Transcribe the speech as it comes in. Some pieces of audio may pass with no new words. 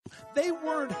They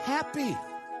weren't happy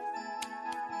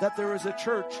that there was a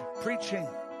church preaching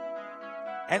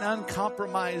an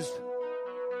uncompromised,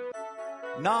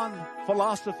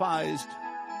 non-philosophized,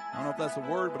 I don't know if that's a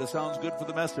word, but it sounds good for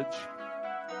the message,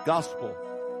 gospel.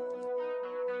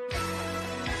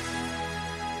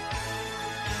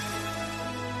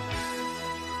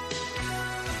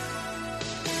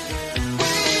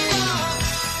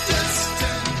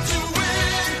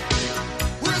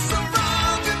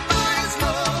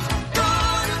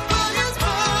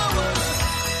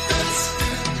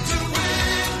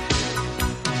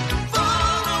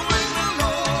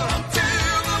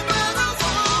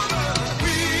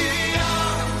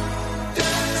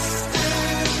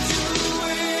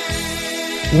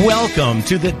 Welcome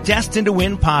to the Destined to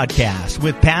Win podcast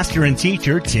with pastor and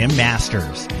teacher Tim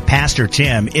Masters. Pastor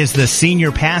Tim is the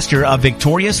senior pastor of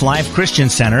Victorious Life Christian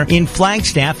Center in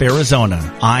Flagstaff,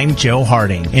 Arizona. I'm Joe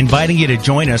Harding, inviting you to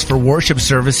join us for worship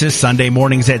services Sunday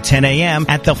mornings at 10 a.m.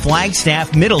 at the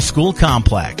Flagstaff Middle School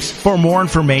Complex. For more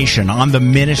information on the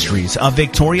ministries of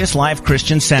Victorious Life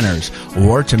Christian Centers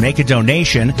or to make a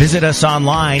donation, visit us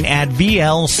online at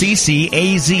vlccaz.org.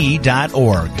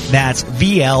 That's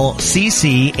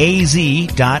vlccaz.org.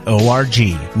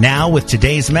 Now with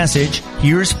today's message,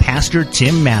 here's Pastor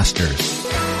Tim Masters.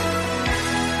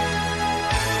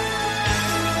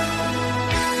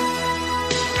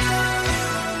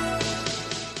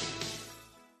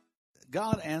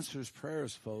 God answers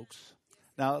prayers, folks.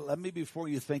 Now, let me, before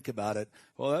you think about it,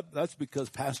 well, that's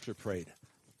because Pastor prayed.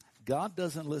 God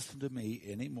doesn't listen to me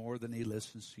any more than he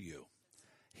listens to you.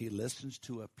 He listens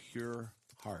to a pure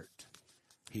heart.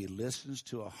 He listens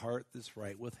to a heart that's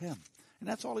right with him. And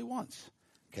that's all he wants,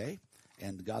 okay?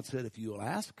 And God said, if you will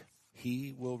ask,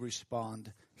 he will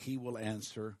respond, he will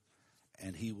answer,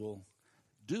 and he will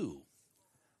do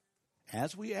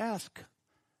as we ask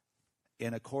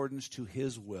in accordance to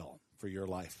his will for your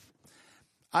life.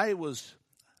 I was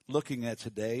looking at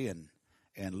today and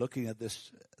looking at this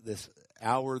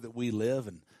hour that we live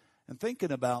and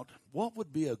thinking about what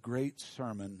would be a great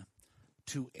sermon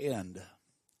to end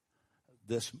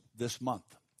this month.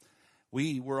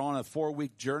 We were on a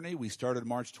 4-week journey. We started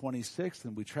March 26th,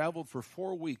 and we traveled for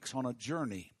 4 weeks on a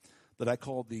journey that I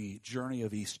called the Journey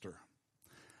of Easter.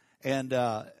 And,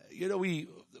 we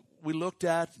looked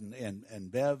at, and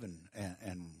Bev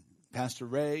and Pastor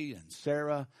Ray and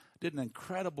Sarah did an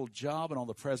incredible job in all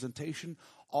the presentation.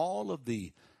 All of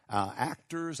the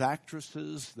actors,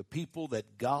 actresses, the people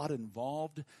that God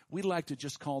involved, we like to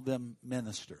just call them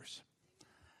ministers.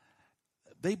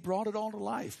 They brought it all to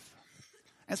life.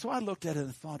 And so I looked at it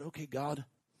and thought, okay, God,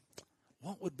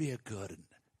 what would be a good?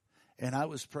 And I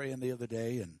was praying the other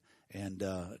day and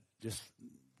just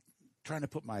trying to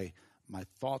put my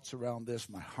thoughts around this,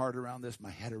 my heart around this,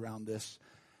 my head around this.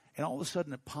 And all of a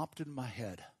sudden it popped in my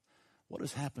head. What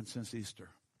has happened since Easter?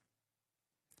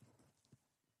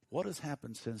 What has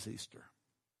happened since Easter?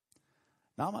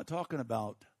 Now, I'm not talking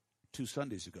about 2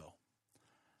 Sundays ago.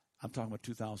 I'm talking about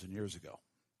 2,000 years ago.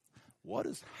 What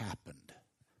has happened?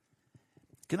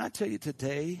 Can I tell you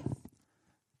today,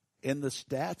 in the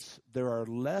stats, there are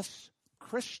less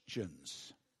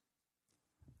Christians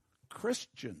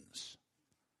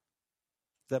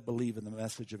that believe in the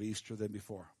message of Easter than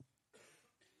before.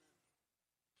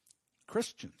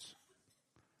 Christians.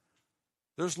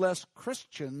 There's less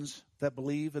Christians that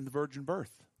believe in the virgin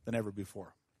birth than ever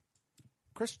before.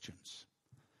 Christians.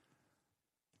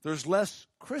 There's less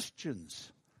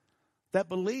Christians that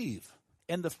believe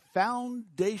in the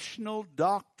foundational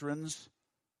doctrines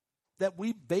that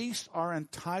we base our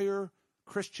entire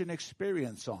Christian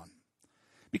experience on.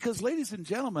 Because, ladies and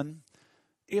gentlemen,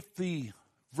 if the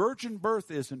virgin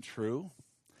birth isn't true,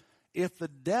 if the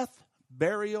death,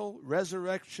 burial,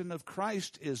 resurrection of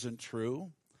Christ isn't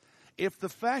true, if the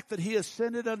fact that he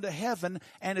ascended unto heaven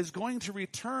and is going to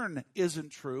return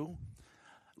isn't true,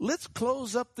 let's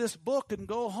close up this book and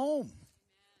go home.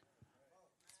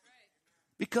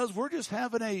 Because we're just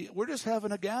having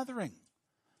a gathering.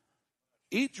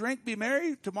 Eat, drink, be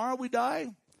merry. Tomorrow we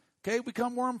die. Okay, we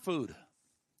become worm food.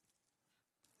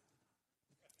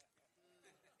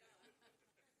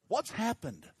 What's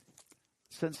happened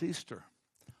since Easter?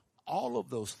 All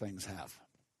of those things have.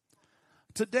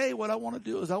 Today, what I want to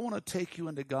do is I want to take you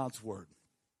into God's Word.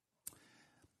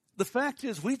 The fact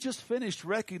is, we just finished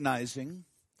recognizing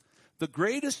the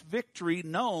greatest victory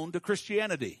known to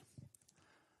Christianity.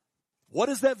 What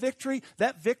is that victory?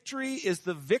 That victory is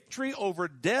the victory over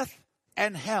death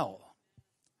and hell.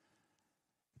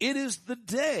 It is the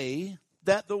day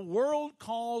that the world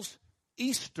calls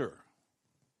Easter.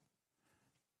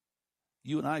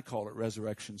 You and I call it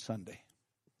Resurrection Sunday.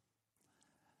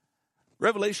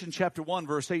 Revelation chapter 1,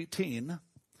 verse 18.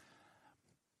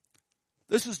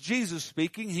 This is Jesus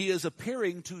speaking. He is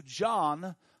appearing to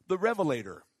John the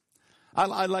Revelator.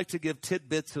 I like to give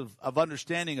tidbits of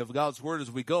understanding of God's Word as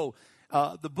we go.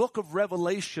 The book of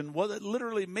Revelation, what it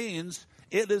literally means,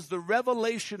 it is the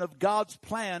revelation of God's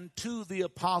plan to the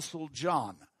Apostle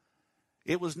John.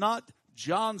 It was not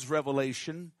John's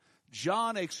revelation.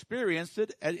 John experienced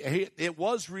it. It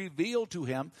was revealed to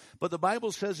him. But the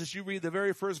Bible says, as you read the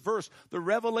very first verse, the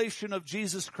revelation of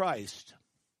Jesus Christ.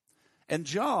 And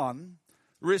John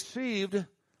received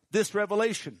this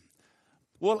revelation.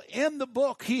 Well, in the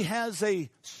book, he has a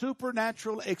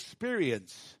supernatural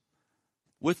experience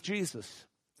with Jesus.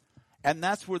 And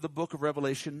that's where the book of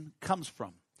Revelation comes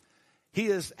from. He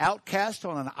is outcast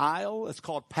on an isle. It's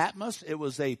called Patmos. It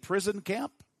was a prison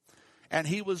camp. And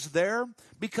he was there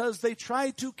because they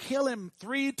tried to kill him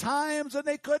 3 times and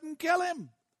they couldn't kill him.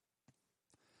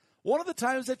 One of the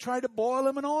times they tried to boil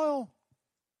him in oil.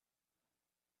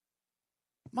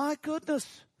 My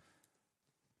goodness.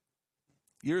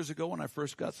 Years ago when I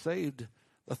first got saved,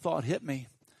 the thought hit me,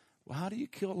 well, how do you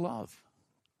kill love?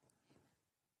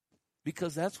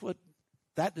 Because that's what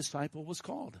that disciple was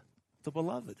called, the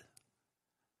beloved.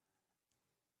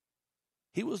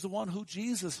 He was the one who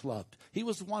Jesus loved. He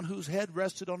was the one whose head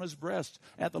rested on his breast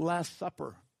at the Last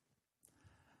Supper.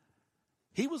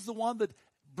 He was the one that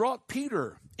brought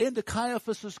Peter into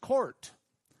Caiaphas' court.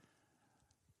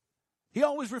 He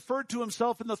always referred to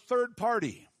himself in the third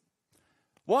party.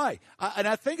 Why? And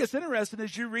I think it's interesting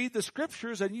as you read the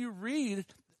scriptures and you read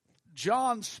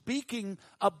John speaking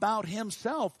about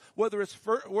himself, whether it's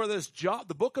John,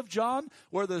 the book of John,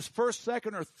 whether it's 1st,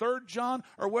 2nd, or 3rd John,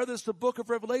 or whether it's the book of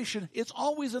Revelation, it's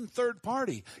always in third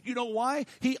party. You know why?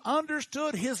 He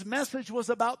understood his message was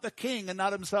about the king and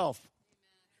not himself.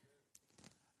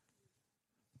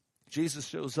 Jesus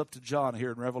shows up to John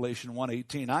here in Revelation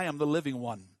 1:18. I am the living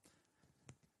one.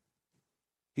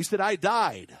 He said, I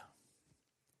died.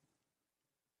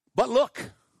 But look,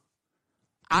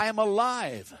 I am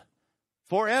alive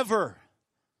forever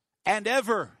and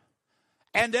ever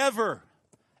and ever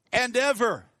and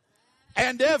ever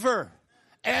and ever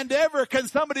and ever. Can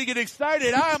somebody get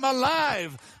excited? I am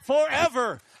alive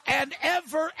forever and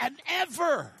ever and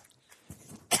ever.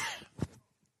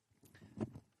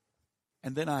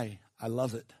 And then I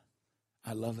love it.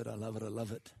 I love it. I love it. I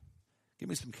love it. Give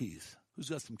me some keys. Who's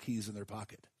got some keys in their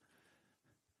pocket?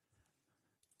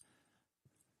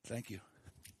 Thank you.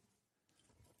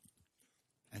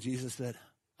 And Jesus said,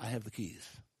 I have the keys.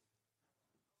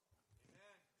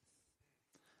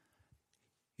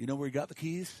 You know where he got the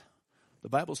keys? The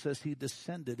Bible says he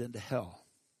descended into hell.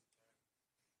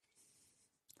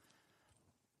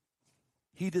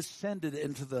 He descended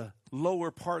into the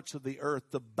lower parts of the earth,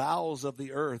 the bowels of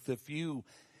the earth. If you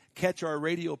catch our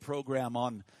radio program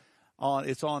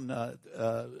it's on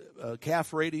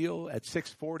CAF radio at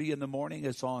 6:40 in the morning.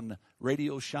 It's on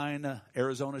Radio Shine,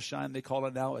 Arizona Shine, they call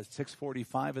it now, at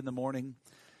 6:45 in the morning.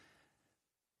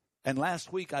 And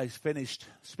last week I finished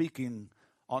speaking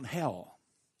on hell.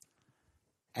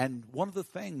 And one of the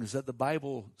things that the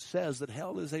Bible says that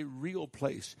hell is a real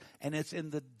place, and it's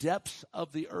in the depths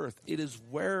of the earth. It is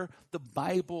where the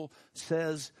Bible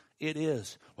says it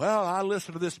is. Well, I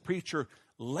listened to this preacher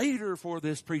later for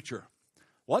this preacher.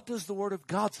 What does the Word of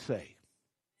God say?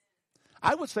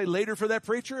 I would say later for that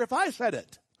preacher if I said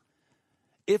it.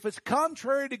 If it's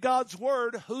contrary to God's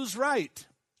Word, who's right?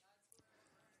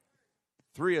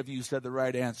 3 of you said the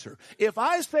right answer. If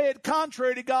I say it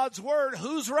contrary to God's Word,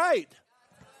 who's right?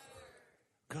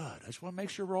 Good. I just want to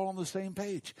make sure we're all on the same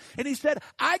page. And he said,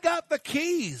 I got the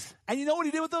keys. And you know what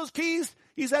he did with those keys?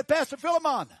 He said, Pastor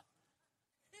Philemon,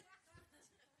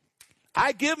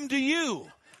 I give them to you.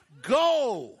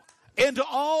 Go into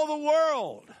all the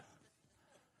world.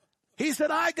 He said,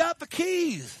 I got the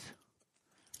keys.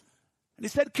 And he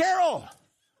said, Carol,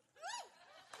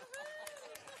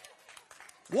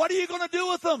 what are you going to do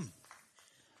with them?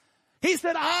 He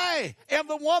said, I am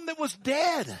the one that was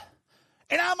dead,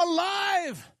 and I'm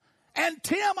alive. And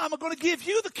Tim, I'm going to give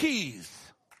you the keys.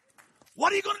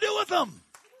 What are you going to do with them?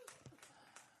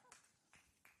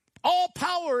 All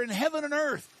power in heaven and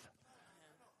earth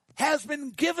has been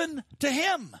given to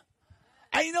him.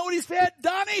 And you know what he said,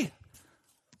 Donnie?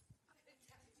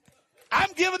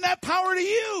 I'm giving that power to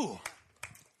you.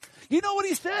 You know what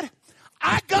he said?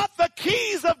 I got the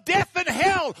keys of death and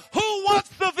hell. Who wants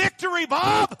the victory,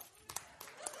 Bob?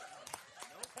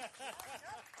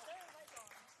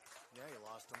 Yeah, you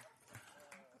lost them.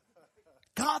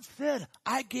 God said,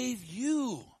 I gave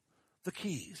you the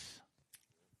keys.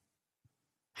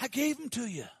 I gave them to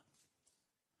you.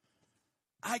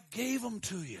 I gave them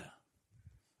to you.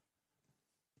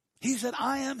 He said,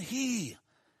 I am he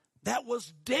that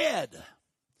was dead.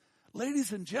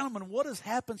 Ladies and gentlemen, what has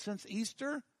happened since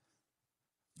Easter?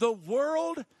 The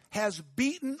world has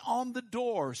beaten on the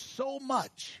door so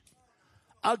much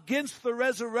against the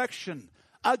resurrection,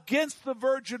 against the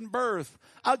virgin birth,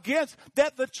 against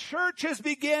that the church has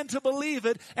began to believe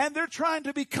it, and they're trying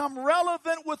to become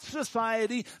relevant with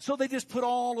society, so they just put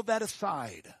all of that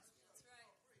aside.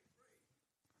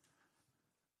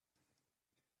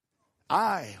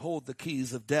 I hold the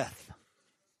keys of death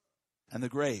and the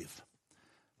grave.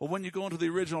 Well, when you go into the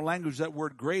original language, that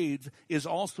word grave is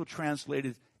also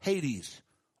translated Hades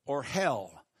or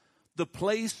hell, the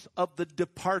place of the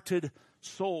departed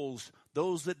souls,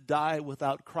 those that die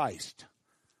without Christ.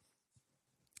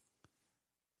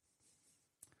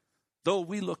 Though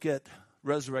we look at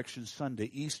Resurrection Sunday,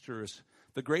 Easter, as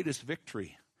the greatest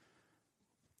victory,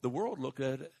 the world look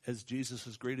at it as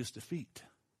Jesus' greatest defeat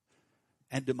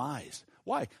and demise.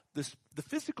 Why? The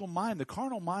physical mind, the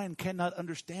carnal mind cannot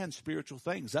understand spiritual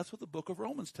things. That's what the book of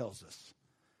Romans tells us.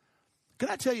 Can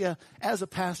I tell you, as a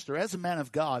pastor, as a man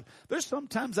of God, there's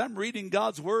sometimes I'm reading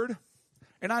God's word,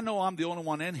 and I know I'm the only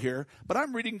one in here, but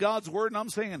I'm reading God's word and I'm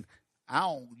saying, I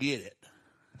don't get it.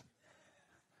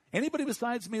 Anybody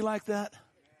besides me like that?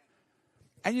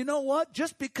 And you know what?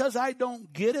 Just because I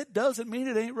don't get it doesn't mean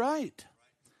it ain't right.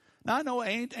 Now, I know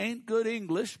ain't good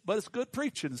English, but it's good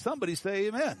preaching. Somebody say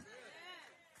amen.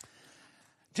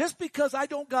 Just because I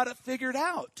don't got it figured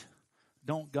out.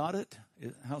 Don't got it?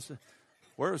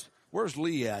 Where's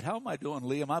Lee at? How am I doing,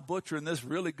 Lee? Am I butchering this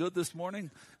really good this morning?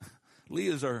 Lee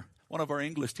is one of our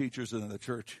English teachers in the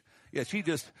church. Yeah, she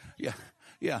just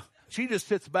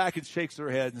sits back and shakes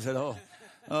her head and said,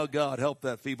 oh God, help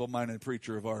that feeble-minded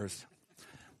preacher of ours.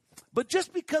 But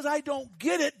just because I don't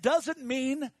get it doesn't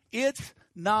mean it's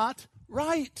not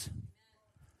right.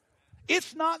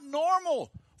 It's not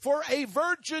normal for a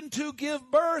virgin to give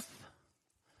birth.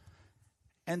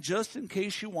 And just in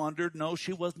case you wondered, no,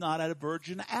 she was not a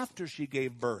virgin after she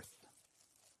gave birth.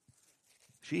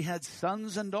 She had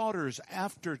sons and daughters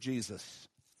after Jesus.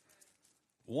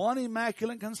 One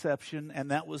immaculate conception,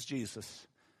 and that was Jesus.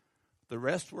 The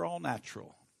rest were all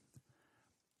natural.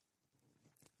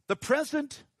 The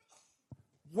present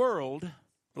world,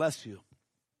 bless you.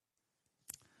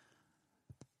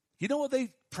 You know what they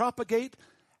propagate?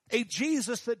 A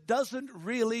Jesus that didn't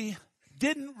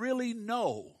really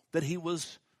know that he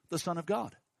was the Son of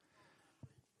God.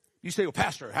 You say, well,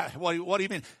 Pastor, what do you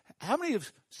mean? How many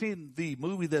have seen the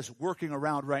movie that's working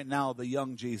around right now, The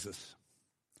Young Jesus?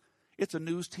 It's a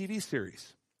news TV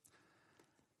series.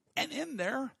 And in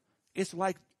there, it's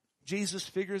like Jesus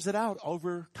figures it out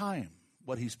over time,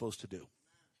 what he's supposed to do.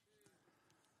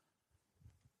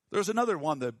 There's another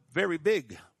one that very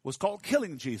big was called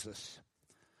Killing Jesus.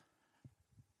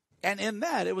 And in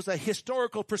that, it was a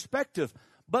historical perspective.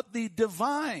 But the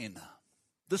divine,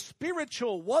 the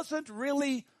spiritual wasn't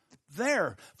really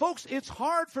there. Folks, it's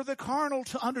hard for the carnal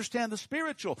to understand the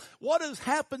spiritual. What has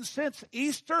happened since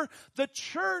Easter? The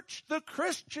church, the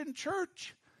Christian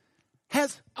church,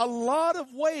 has a lot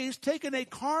of ways taken a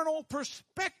carnal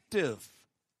perspective.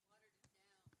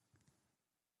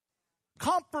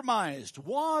 Compromised,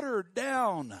 watered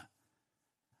down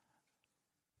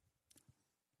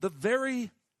the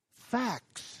very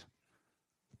facts.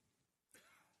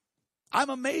 I'm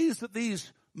amazed at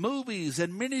these movies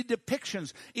and many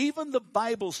depictions, even the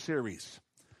Bible series.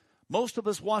 Most of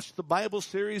us watched the Bible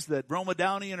series that Roma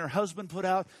Downey and her husband put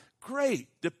out. Great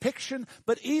depiction,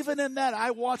 but even in that,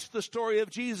 I watched the story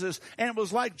of Jesus, and it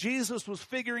was like Jesus was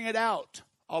figuring it out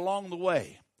along the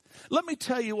way. Let me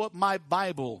tell you what my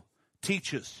Bible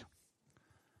teaches.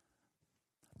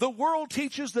 The world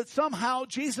teaches that somehow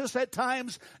Jesus at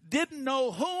times didn't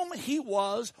know whom he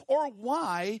was or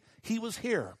why he was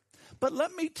here. But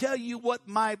let me tell you what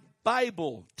my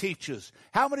Bible teaches.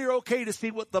 How many are okay to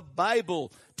see what the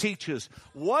Bible teaches?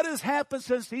 What has happened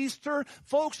since Easter?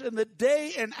 Folks, in the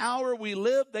day and hour we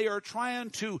live, they are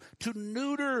trying to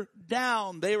neuter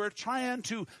down. They are trying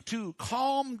to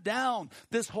calm down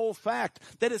this whole fact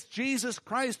that it's Jesus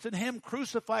Christ and him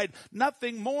crucified.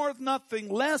 Nothing more, nothing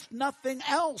less, nothing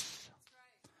else.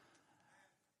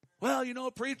 Well, you know,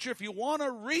 preacher, if you want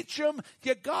to reach them,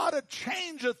 you got to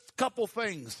change a couple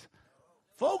things.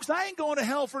 Folks, I ain't going to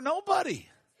hell for nobody.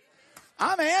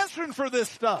 I'm answering for this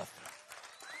stuff.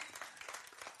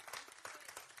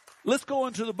 Let's go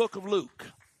into the book of Luke.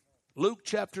 Luke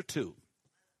chapter 2.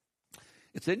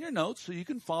 It's in your notes so you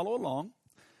can follow along.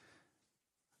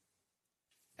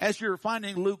 As you're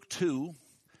finding Luke 2,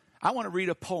 I want to read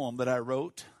a poem that I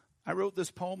wrote. I wrote this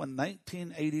poem in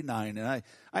 1989, and I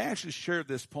actually shared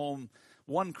this poem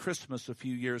one Christmas a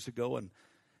few years ago, and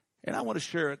And I want to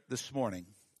share it this morning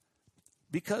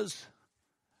because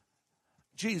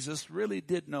Jesus really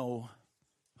did know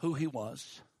who he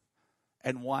was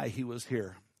and why he was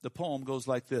here. The poem goes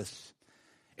like this.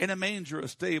 In a manger, a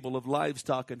stable of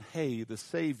livestock and hay, the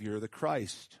Savior, the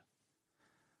Christ,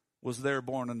 was there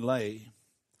born and lay.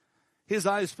 His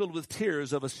eyes filled with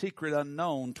tears of a secret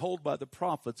unknown, told by the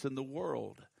prophets in the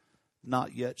world,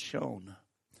 not yet shown.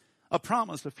 A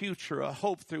promise, a future, a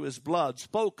hope through his blood,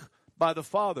 spoke by the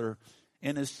Father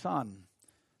in his Son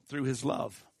through his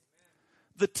love.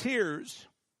 The tears,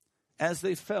 as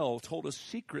they fell, told a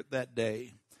secret that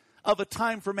day of a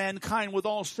time for mankind with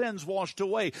all sins washed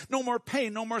away. No more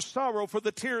pain, no more sorrow for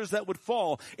the tears that would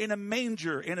fall. In a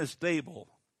manger, in a stable,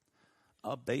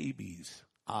 a baby's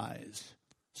eyes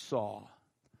saw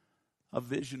a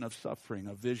vision of suffering,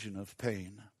 a vision of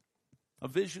pain, a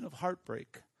vision of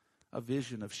heartbreak, a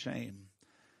vision of shame,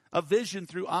 a vision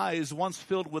through eyes once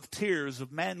filled with tears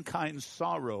of mankind's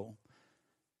sorrow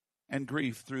and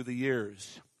grief through the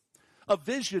years, a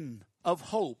vision of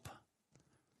hope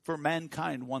for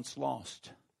mankind once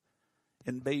lost.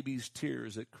 In baby's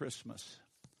tears at Christmas,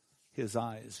 his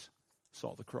eyes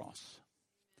saw the cross.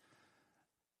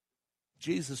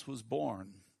 Jesus was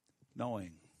born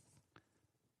knowing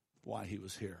why he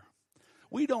was here.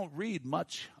 We don't read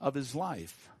much of his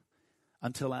life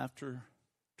until after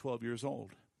 12 years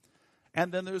old.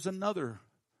 And then there's another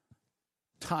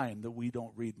time that we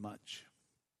don't read much.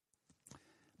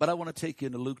 But I want to take you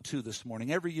into Luke 2 this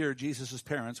morning. Every year, Jesus'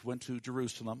 parents went to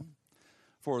Jerusalem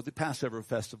for the Passover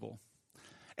festival.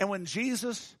 And when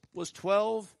Jesus was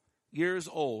 12 years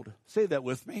old, say that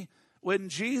with me, when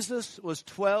Jesus was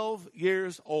 12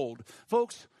 years old.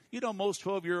 Folks, you know most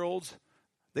 12-year-olds,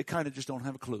 they kind of just don't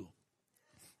have a clue.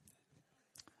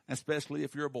 Especially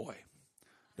if you're a boy.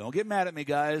 Don't get mad at me,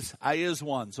 guys. I is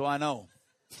one, so I know.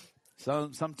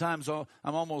 Sometimes I'm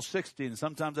almost 60, and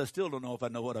sometimes I still don't know if I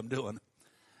know what I'm doing.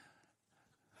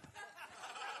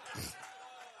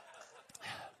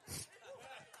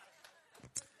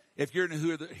 If you're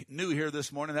new here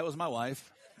this morning, that was my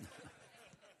wife.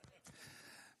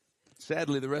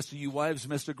 Sadly, the rest of you wives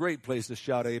missed a great place to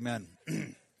shout amen.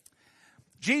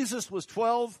 Jesus was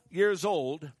 12 years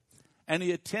old, and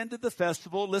he attended the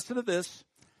festival, listen to this,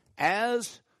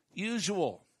 as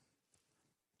usual.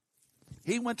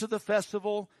 He went to the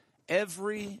festival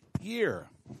every year.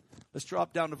 Let's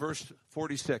drop down to verse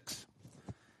 46.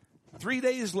 3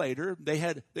 days later, they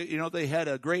had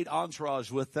a great entourage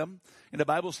with them. And the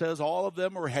Bible says all of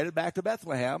them were headed back to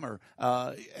Bethlehem,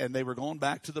 and they were going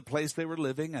back to the place they were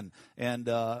living. And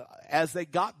as they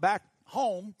got back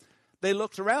home, they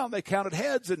looked around, they counted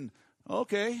heads, and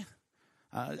okay,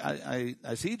 I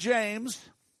see James,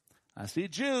 I see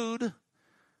Jude,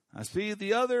 I see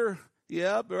the other,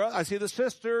 I see the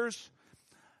sisters.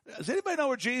 Does anybody know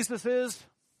where Jesus is?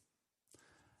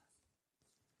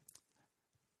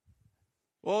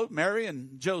 Well, Mary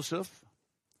and Joseph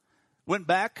went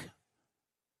back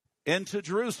into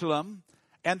Jerusalem,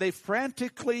 and they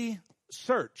frantically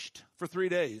searched for 3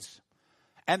 days,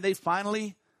 and they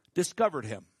finally discovered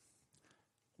him.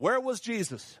 Where was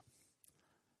Jesus?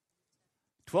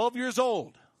 12 years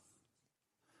old.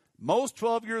 Most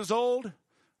 12 years old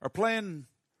are playing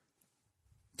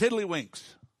tiddlywinks.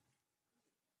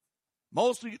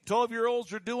 Most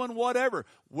 12-year-olds are doing whatever.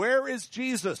 Where is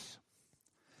Jesus?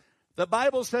 The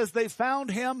Bible says they found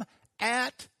him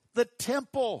at the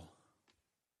temple,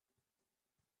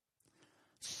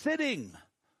 sitting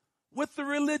with the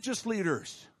religious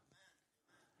leaders.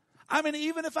 I mean,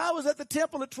 even if I was at the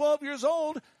temple at 12 years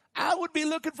old, I would be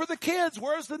looking for the kids.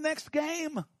 Where's the next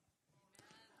game?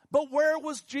 But where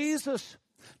was Jesus?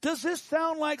 Does this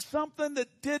sound like someone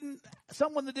that didn't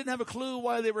have a clue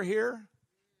why they were here?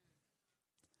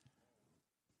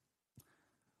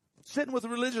 Sitting with the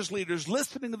religious leaders,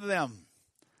 listening to them.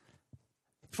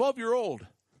 12-year-old,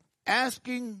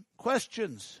 asking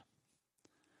questions.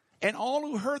 And all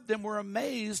who heard them were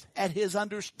amazed at his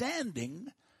understanding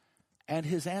and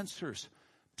his answers.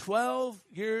 12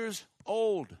 years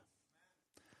old.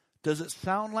 Does it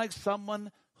sound like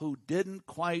someone who didn't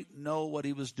quite know what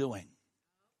he was doing?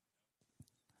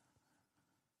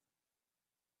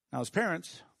 Now, his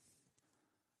parents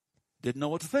didn't know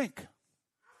what to think.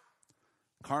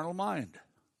 Carnal mind,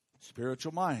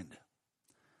 spiritual mind.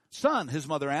 Son, his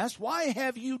mother asked, why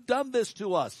have you done this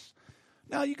to us?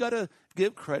 Now, you got to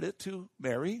give credit to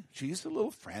Mary. She's a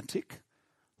little frantic,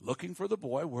 looking for the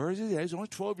boy. Where is he? He's only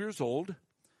 12 years old.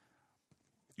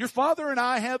 Your father and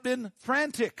I have been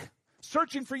frantic,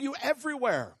 searching for you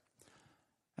everywhere.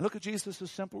 And look at Jesus'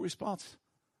 simple response.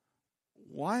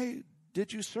 Why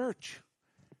did you search?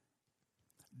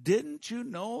 Didn't you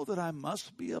know that I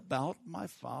must be about my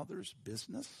Father's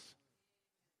business?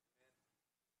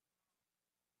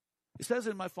 It says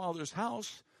in my Father's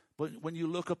house, but when you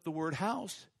look up the word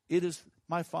house, it is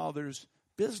my Father's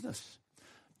business.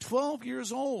 12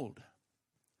 years old.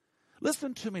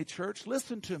 Listen to me, church.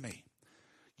 Listen to me.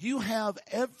 You have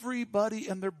everybody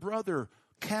and their brother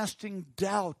casting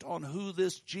doubt on who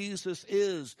this Jesus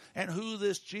is and who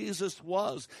this Jesus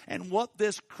was and what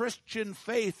this Christian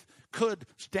faith could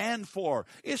stand for.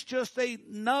 It's just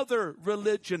another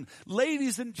religion.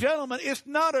 Ladies and gentlemen, it's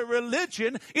not a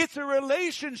religion. It's a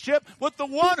relationship with the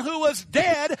one who was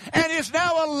dead and is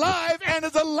now alive and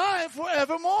is alive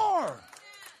forevermore.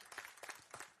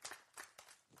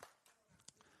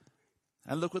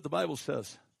 And look what the Bible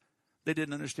says. They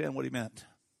didn't understand what he meant.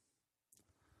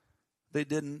 They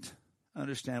didn't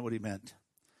understand what he meant.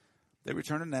 They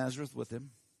returned to Nazareth with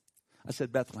him. I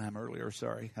said Bethlehem earlier,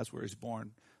 sorry. That's where he's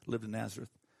born. Lived in Nazareth.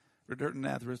 Returned to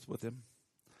Nazareth with him.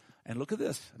 And look at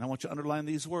this. And I want you to underline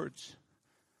these words.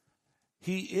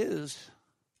 He is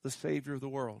the Savior of the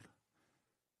world.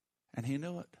 And he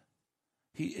knew it.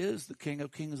 He is the King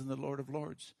of kings and the Lord of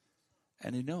lords.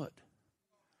 And he knew it.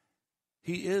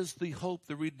 He is the hope,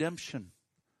 the redemption.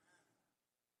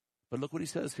 But look what he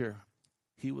says here.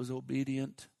 He was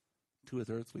obedient to his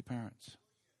earthly parents.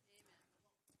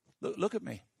 Look at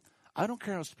me. I don't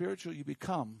care how spiritual you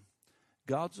become.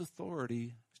 God's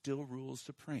authority still rules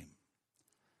supreme.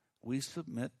 We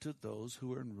submit to those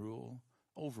who are in rule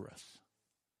over us.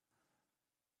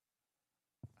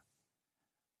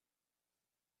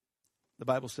 The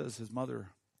Bible says his mother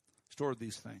stored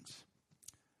these things.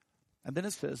 And then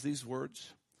it says these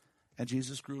words, and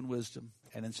Jesus grew in wisdom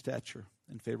and in stature,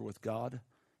 in favor with God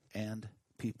and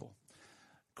people.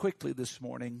 Quickly this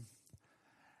morning,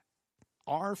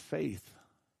 our faith,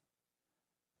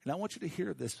 and I want you to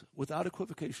hear this without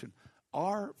equivocation,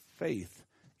 our faith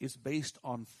is based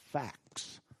on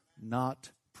facts, not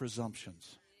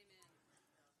presumptions.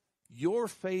 Your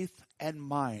faith and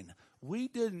mine. We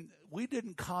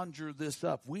didn't conjure this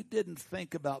up. We didn't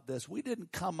think about this. We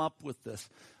didn't come up with this.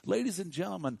 Ladies and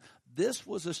gentlemen, this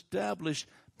was established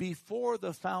before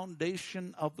the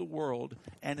foundation of the world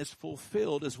and is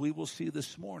fulfilled, as we will see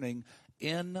this morning,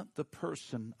 in the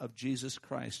person of Jesus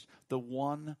Christ, the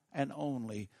one and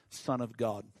only Son of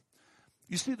God.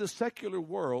 You see, the secular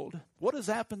world, what has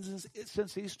happened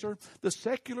since Easter? The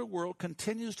secular world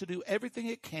continues to do everything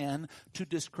it can to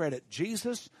discredit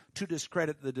Jesus, to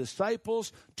discredit the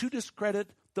disciples, to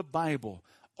discredit the Bible.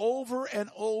 Over and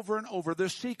over and over, they're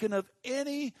seeking of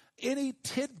any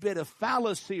tidbit of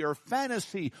fallacy or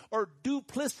fantasy or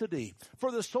duplicity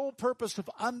for the sole purpose of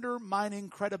undermining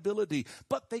credibility.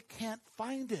 But they can't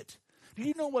find it. Do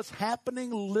you know what's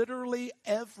happening literally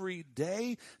every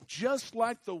day? Just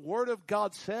like the Word of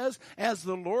God says, as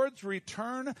the Lord's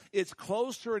return is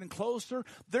closer and closer,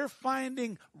 they're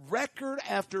finding record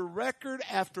after record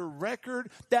after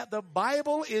record that the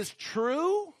Bible is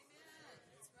true.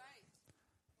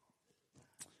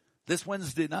 This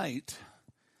Wednesday night,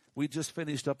 we just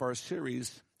finished up our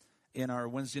series in our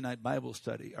Wednesday night Bible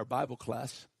study, our Bible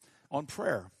class on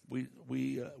prayer.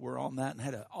 We were on that and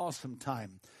had an awesome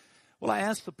time. Well, I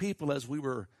asked the people as we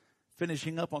were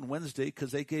finishing up on Wednesday, because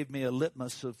they gave me a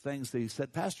litmus of things. They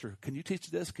said, Pastor, can you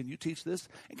teach this? Can you teach this?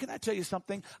 And can I tell you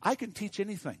something? I can teach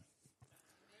anything.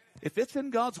 If it's in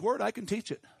God's Word, I can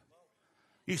teach it.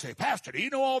 You say, Pastor, do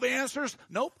you know all the answers?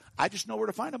 Nope. I just know where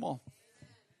to find them all.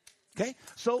 Okay?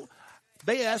 So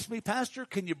they asked me, Pastor,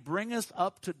 can you bring us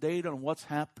up to date on what's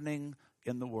happening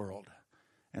in the world?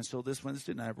 And so this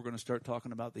Wednesday night, we're going to start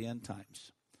talking about the end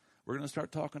times. We're going to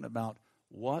start talking about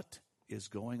what is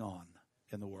going on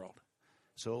in the world.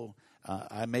 So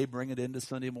I may bring it into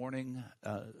Sunday morning,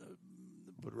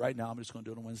 but right now I'm just going to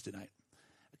do it on Wednesday night.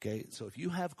 Okay, so if you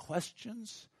have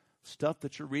questions, stuff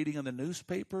that you're reading in the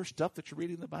newspaper, stuff that you're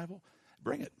reading in the Bible,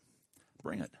 bring it.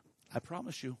 Bring it. I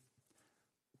promise you,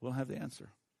 we'll have the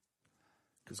answer.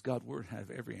 Because God's Word has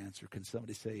every answer. Can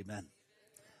somebody say amen?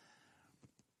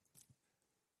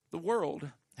 The world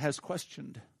has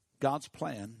questioned God's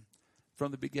plan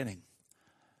from the beginning.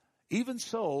 Even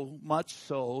so much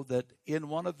so that in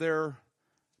one of their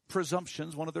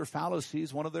presumptions, one of their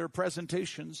fallacies, one of their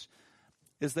presentations,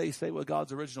 is they say, well,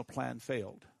 God's original plan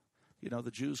failed. You know,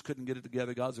 the Jews couldn't get it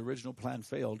together. God's original plan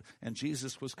failed. And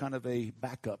Jesus was kind of a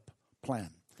backup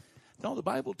plan. No, the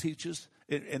Bible teaches,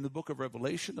 in the book of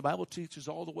Revelation, the Bible teaches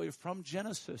all the way from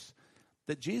Genesis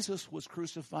that Jesus was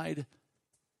crucified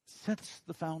since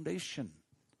the foundation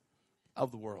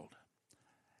of the world.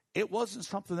 It wasn't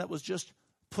something that was just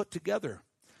put together.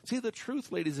 See, the truth,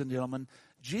 ladies and gentlemen,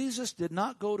 Jesus did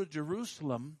not go to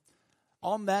Jerusalem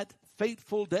on that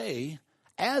fateful day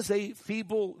as a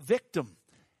feeble victim.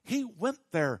 He went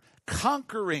there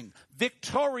conquering,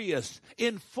 victorious,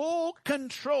 in full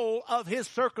control of his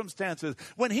circumstances.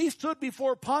 When he stood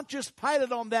before Pontius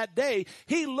Pilate on that day,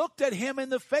 he looked at him in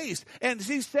the face and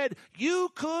he said,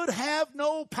 "You could have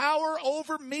no power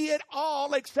over me at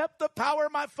all except the power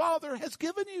my Father has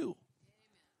given you."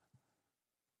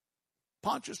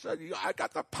 Pontius said, "I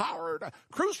got the power to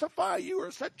crucify you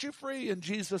or set you free." And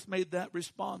Jesus made that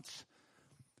response.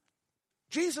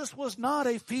 Jesus was not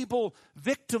a feeble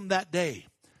victim that day.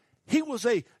 He was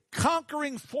a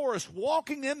conquering force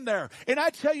walking in there. And I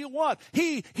tell you what,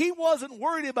 he wasn't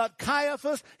worried about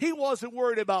Caiaphas. He wasn't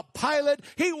worried about Pilate.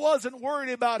 He wasn't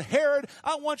worried about Herod.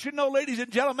 I want you to know, ladies and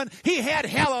gentlemen, he had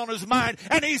hell on his mind.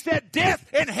 And he said, "Death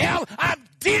and hell, I'm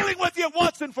dealing with you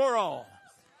once and for all."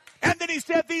 And then he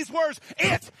said these words,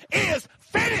 "It is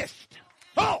finished."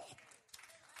 Oh!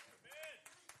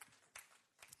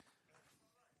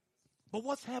 But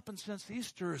what's happened since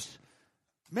Easter is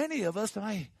many of us,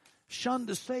 I shun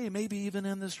to say, maybe even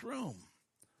in this room,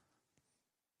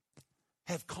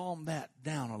 have calmed that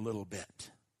down a little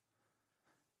bit.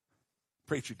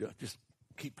 Preacher, just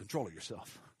keep control of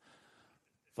yourself.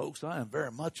 Folks, I am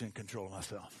very much in control of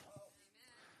myself.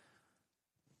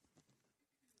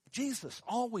 Jesus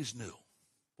always knew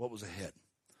what was ahead.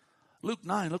 Luke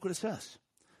 9, look what it says.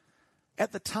 As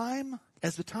the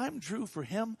time drew for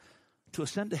him to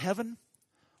ascend to heaven,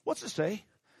 what's it say?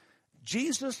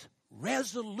 Jesus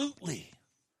resolutely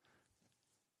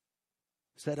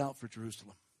set out for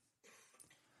Jerusalem.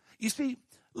 You see,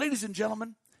 ladies and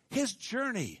gentlemen, his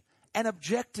journey and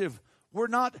objective were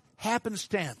not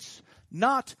happenstance,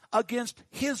 not against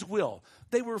his will.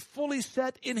 They were fully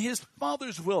set in his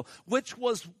Father's will, which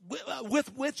was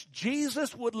with which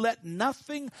Jesus would let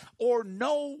nothing or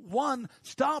no one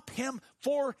stop him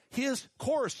for his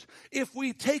course. If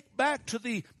we take back to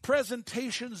the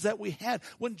presentations that we had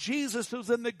when Jesus was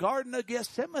in the Garden of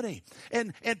Gethsemane,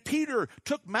 and Peter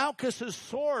took Malchus's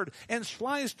sword and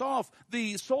sliced off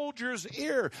the soldier's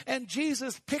ear, and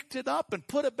Jesus picked it up and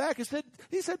put it back. He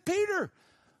said, "Peter,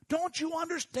 don't you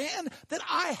understand that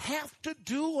I have to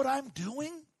do what I'm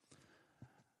doing?"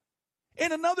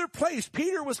 In another place,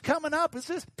 Peter was coming up and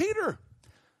says, Peter,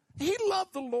 he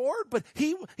loved the Lord, but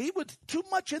he was too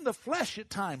much in the flesh at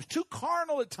times, too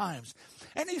carnal at times.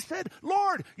 And he said,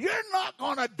 "Lord, you're not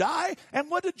going to die." And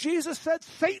what did Jesus say?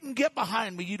 "Satan, get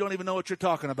behind me. You don't even know what you're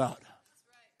talking about." That's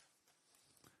right.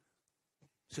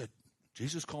 Said,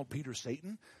 Jesus called Peter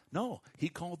Satan? No, he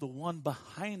called the one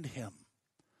behind him.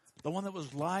 The one that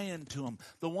was lying to him.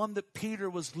 The one that Peter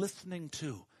was listening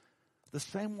to. The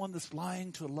same one that's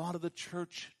lying to a lot of the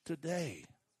church today.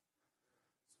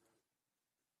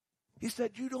 He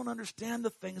said, "You don't understand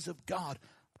the things of God.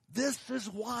 This is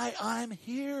why I'm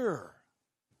here.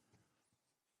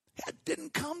 I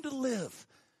didn't come to live.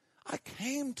 I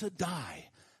came to die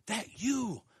that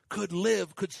you could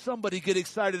live." Could somebody get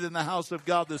excited in the house of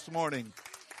God this morning?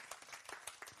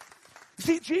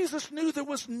 See, Jesus knew there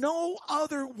was no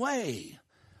other way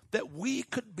that we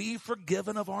could be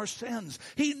forgiven of our sins.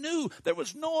 He knew there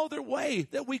was no other way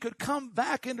that we could come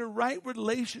back into right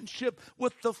relationship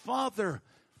with the Father.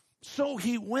 So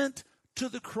he went to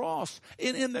the cross.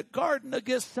 In the Garden of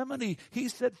Gethsemane, he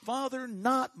said, "Father,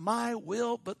 not my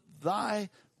will, but thy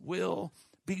will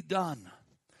be done."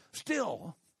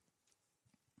 Still,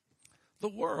 the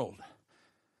world,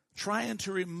 trying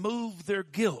to remove their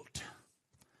guilt,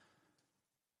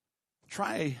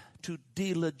 try to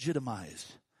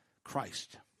delegitimize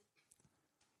Christ.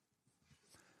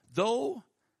 Though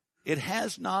it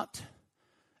has not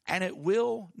and it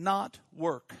will not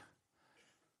work,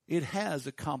 it has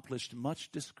accomplished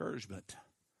much discouragement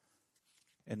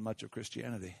in much of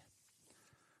Christianity.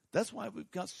 That's why we've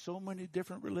got so many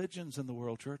different religions in the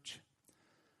world, church.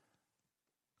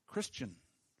 Christian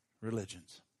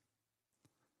religions.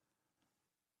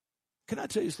 Can I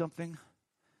tell you something?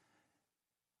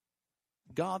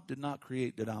 God did not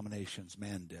create denominations,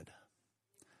 man did.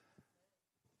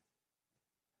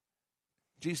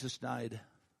 Jesus died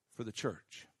for the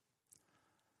church.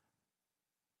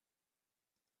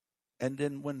 And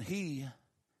then when he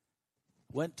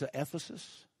went to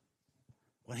Ephesus,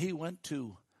 when he went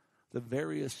to the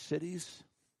various cities,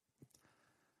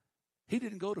 he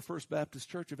didn't go to First Baptist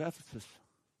Church of Ephesus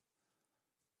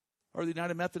or the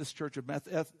United Methodist Church of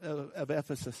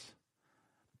Ephesus,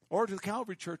 or to the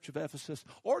Calvary Church of Ephesus,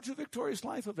 or to the Victorious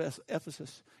Life of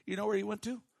Ephesus. You know where he went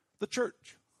to? The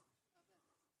church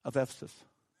of Ephesus.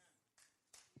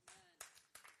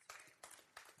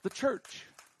 The church.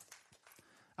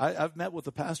 I've met with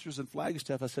the pastors in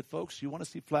Flagstaff. I said, "Folks, you want to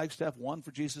see Flagstaff won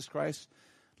for Jesus Christ?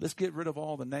 Let's get rid of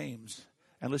all the names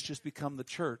and let's just become the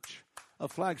church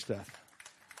of Flagstaff.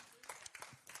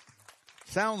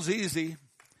 Sounds easy,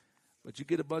 but you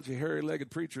get a bunch of hairy-legged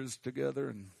preachers together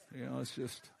and, it's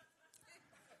just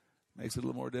makes it a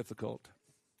little more difficult.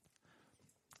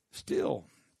 Still,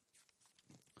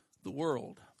 the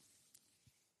world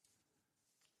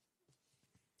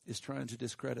is trying to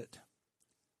discredit.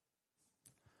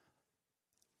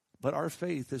 But our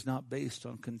faith is not based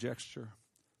on conjecture,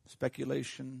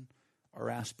 speculation, or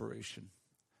aspiration.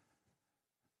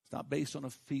 It's not based on a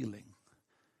feeling.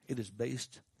 It is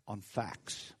based on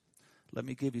facts. Let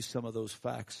me give you some of those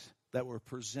facts that were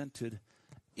presented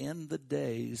in the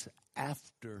days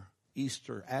after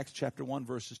Easter. Acts chapter 1,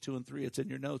 verses 2 and 3. It's in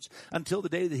your notes. Until the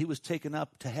day that he was taken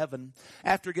up to heaven,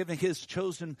 after giving his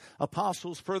chosen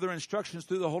apostles further instructions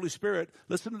through the Holy Spirit.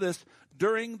 Listen to this.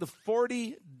 During the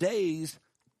 40 days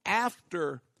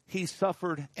after he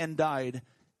suffered and died,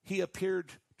 he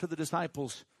appeared to the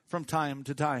disciples from time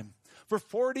to time. For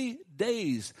 40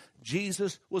 days,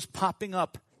 Jesus was popping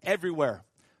up everywhere,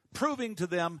 proving to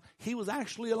them he was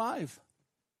actually alive.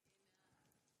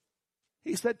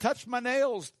 He said, touch my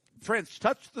nails, Prince,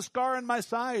 touch the scar in my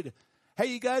side. Hey,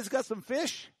 you guys got some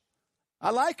fish? I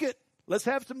like it. Let's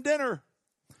have some dinner.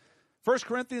 1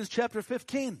 Corinthians chapter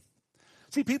 15.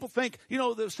 See, people think,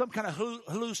 there's some kind of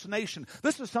hallucination.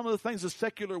 This is some of the things the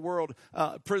secular world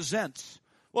presents.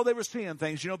 Well, they were seeing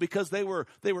things, because they were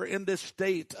in this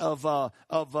state of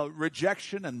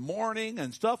rejection and mourning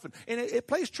and stuff. And it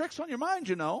plays tricks on your mind,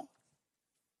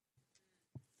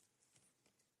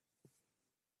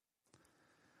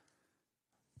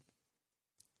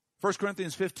 1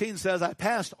 Corinthians 15 says, I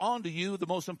passed on to you the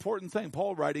most important thing,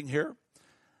 Paul writing here,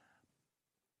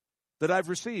 that I've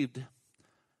received.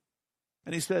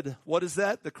 And he said, what is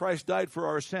that? That Christ died for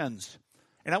our sins.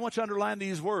 And I want you to underline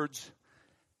these words.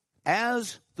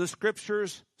 As the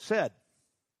scriptures said.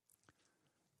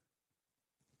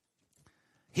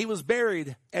 He was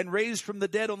buried and raised from the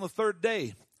dead on the third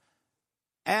day.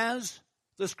 As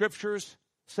the scriptures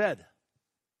said.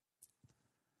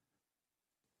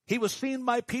 He was seen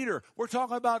by Peter. We're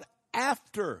talking about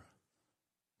after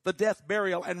the death,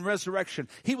 burial, and resurrection.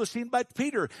 He was seen by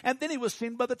Peter, and then he was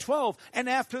seen by the 12. And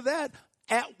after that,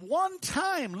 at one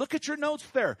time, look at your notes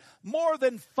there, more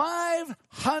than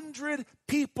 500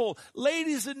 people.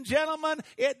 Ladies and gentlemen,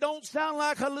 it don't sound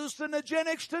like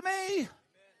hallucinogenics to me.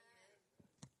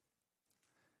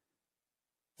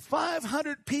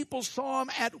 500 people saw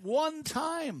him at one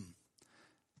time.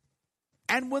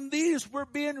 And when these were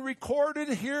being recorded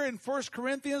here in 1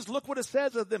 Corinthians, look what it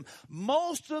says of them.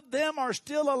 Most of them are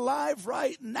still alive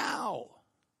right now.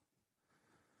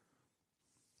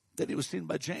 Then he was seen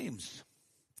by James.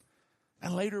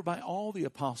 And later by all the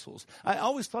apostles. I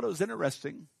always thought it was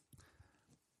interesting.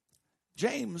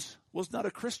 James was not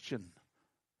a Christian.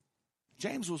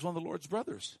 James was one of the Lord's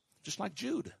brothers, just like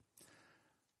Jude.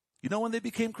 You know when they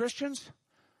became Christians?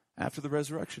 After the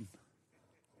resurrection.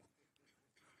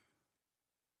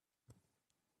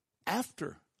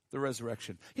 After the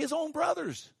resurrection. His own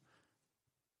brothers.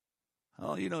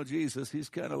 Oh, Jesus, he's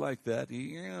kind of like that.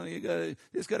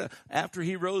 He's got to, after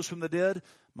he rose from the dead,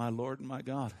 my Lord and my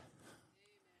God.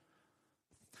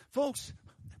 Folks,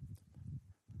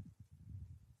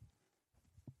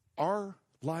 our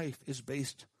life is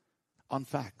based on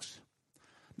facts.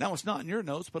 Now, it's not in your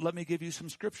notes, but let me give you some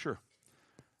scripture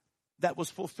that was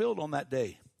fulfilled on that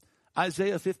day.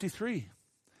 Isaiah 53,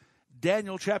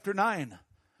 Daniel chapter 9,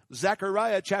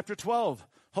 Zechariah chapter 12,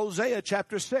 Hosea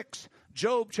chapter 6,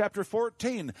 Job chapter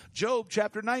 14, Job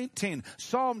chapter 19,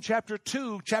 Psalm chapter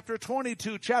 2, chapter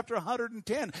 22, chapter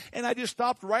 110. And I just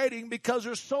stopped writing because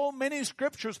there's so many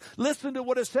scriptures. Listen to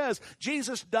what it says.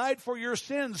 Jesus died for your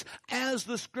sins as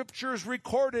the scriptures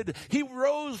recorded. He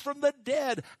rose from the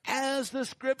dead as the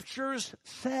scriptures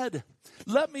said.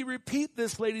 Let me repeat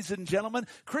this, ladies and gentlemen.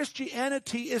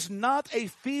 Christianity is not a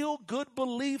feel-good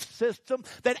belief system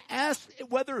that asks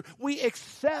whether we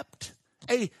accept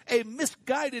a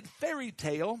misguided fairy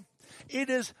tale.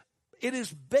 It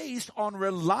is based on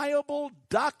reliable,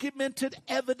 documented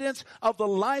evidence of the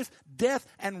life, death,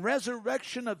 and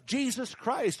resurrection of Jesus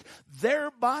Christ,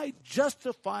 thereby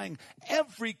justifying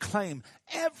every claim,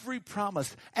 every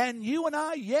promise. And you and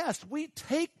I, yes, we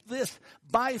take this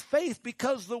by faith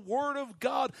because the Word of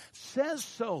God says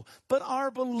so. But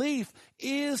our belief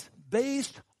is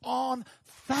based on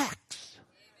facts.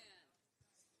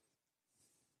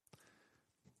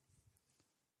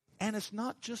 And it's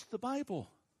not just the Bible.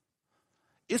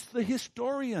 It's the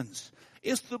historians.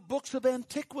 It's the books of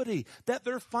antiquity that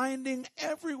they're finding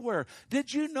everywhere.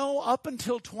 Did you know up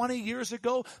until 20 years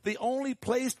ago, the only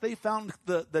place they found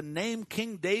the name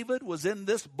King David was in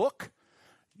this book?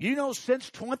 You know, since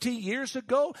 20 years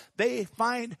ago, they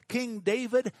find King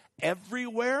David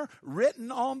everywhere,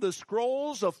 written on the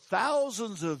scrolls of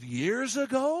thousands of years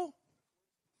ago.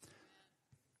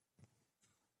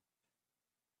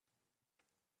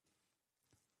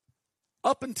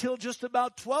 Up until just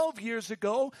about 12 years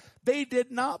ago, they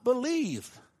did not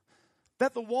believe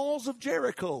that the walls of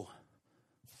Jericho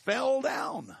fell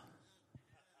down.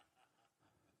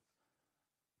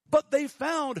 But they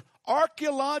found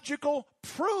archaeological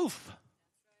proof.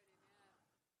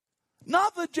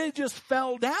 Not that they just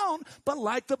fell down, but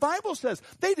like the Bible says,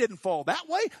 they didn't fall that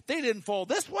way, they didn't fall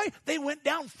this way, they went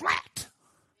down flat.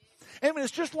 I mean,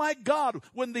 it's just like God,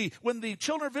 when the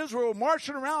children of Israel were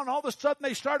marching around, all of a sudden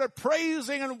they started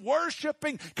praising and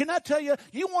worshiping. Can I tell you,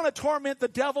 you want to torment the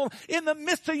devil in the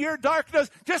midst of your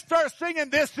darkness, just start singing,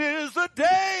 this is the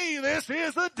day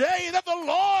that the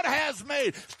Lord has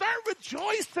made. Start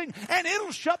rejoicing, and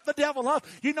it'll shut the devil up.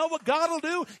 You know what God will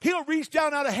do? He'll reach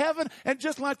down out of heaven, and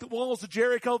just like the walls of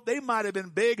Jericho, they might have been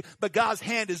big, but God's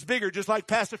hand is bigger, just like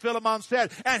Pastor Philemon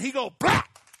said, and he go, blah,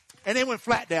 and they went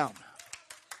flat down.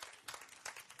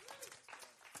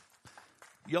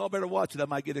 Y'all better watch it. I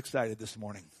might get excited this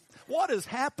morning. What has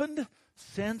happened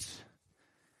since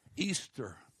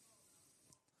Easter?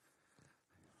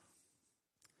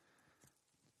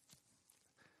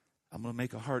 I'm going to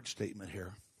make a hard statement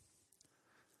here.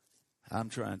 I'm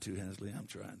trying to, Hensley. I'm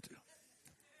trying to.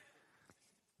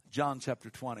 John chapter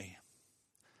 20.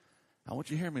 I want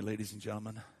you to hear me, ladies and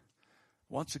gentlemen.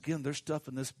 Once again, there's stuff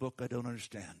in this book I don't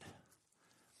understand.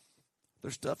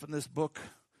 There's stuff in this book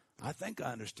I think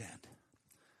I understand.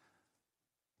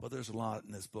 But there's a lot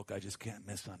in this book I just can't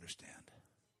misunderstand.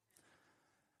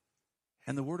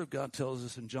 And the Word of God tells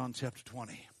us in John chapter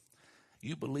 20,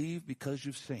 you believe because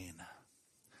you've seen.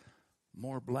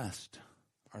 More blessed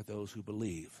are those who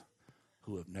believe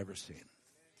who have never seen.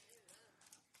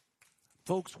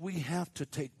 Folks, we have to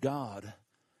take God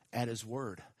at His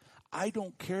word. I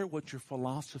don't care what your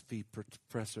philosophy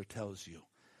professor tells you.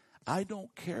 I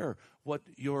don't care what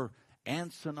your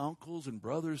aunts and uncles and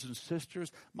brothers and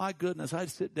sisters. My goodness, I'd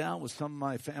sit down with some of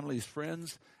my family's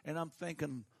friends, and I'm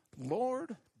thinking,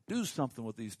 Lord, do something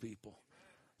with these people.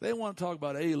 They want to talk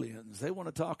about aliens. They want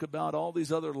to talk about all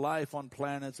these other life on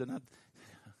planets. And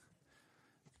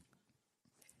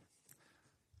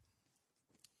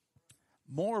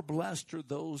more blessed are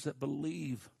those that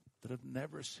believe that have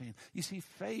never seen. You see,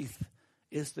 faith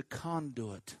is the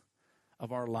conduit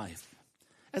of our life.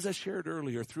 As I shared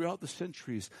earlier, throughout the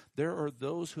centuries, there are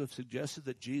those who have suggested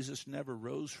that Jesus never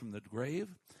rose from the grave.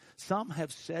 Some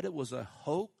have said it was a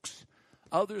hoax.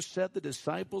 Others said the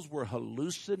disciples were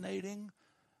hallucinating.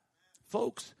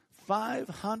 Folks,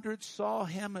 500 saw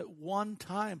him at one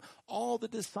time. All the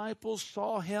disciples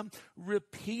saw him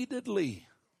repeatedly.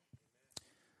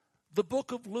 The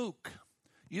book of Luke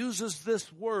uses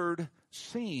this word,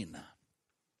 seen.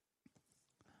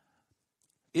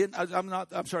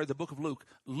 The book of Luke.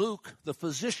 Luke, the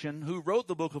physician who wrote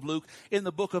the book of Luke, in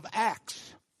the book of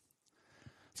Acts,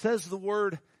 says the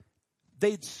word,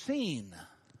 they'd seen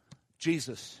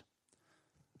Jesus.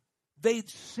 They'd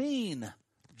seen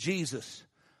Jesus.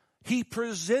 He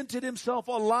presented himself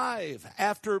alive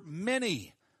after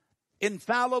many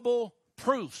infallible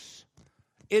proofs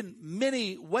in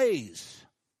many ways.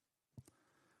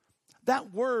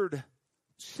 That word,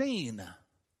 seen,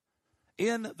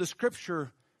 in the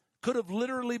scripture could have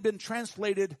literally been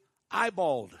translated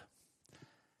eyeballed.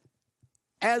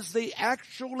 As they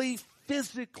actually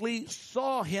physically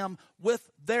saw him with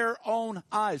their own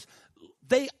eyes.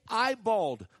 They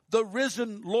eyeballed the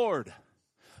risen Lord.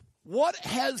 What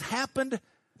has happened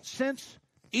since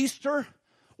Easter?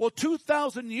 Well,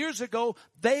 2,000 years ago,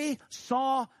 they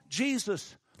saw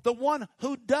Jesus. The one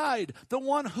who died, the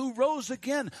one who rose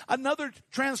again. Another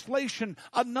translation,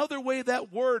 another way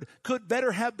that word could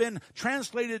better have been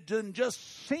translated than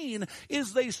just seen,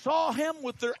 is they saw him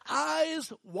with their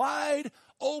eyes wide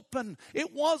open.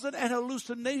 It wasn't an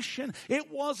hallucination. It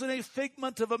wasn't a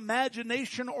figment of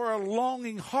imagination or a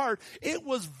longing heart. It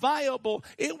was viable.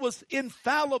 It was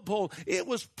infallible. It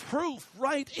was proof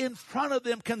right in front of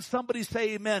them. Can somebody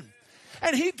say amen?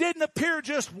 And he didn't appear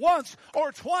just once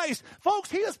or twice.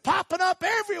 Folks, he is popping up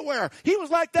everywhere. He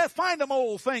was like that Find 'em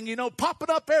old thing, popping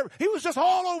up everywhere. He was just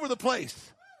all over the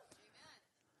place.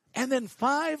 And then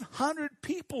 500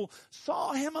 people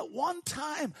saw him at one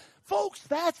time. Folks,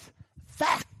 that's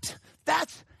fact.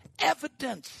 That's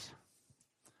evidence.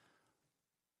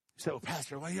 say, well,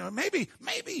 Pastor, well, maybe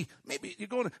you're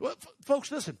going to, well,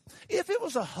 folks, listen, if it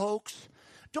was a hoax,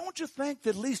 don't you think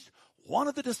that at least one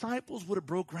of the disciples would have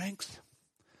broke ranks?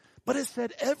 But it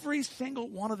said every single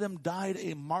one of them died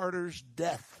a martyr's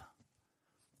death,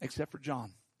 except for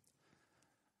John.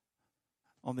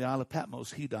 On the Isle of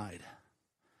Patmos, he died.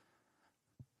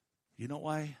 You know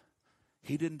why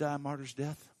he didn't die a martyr's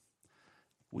death?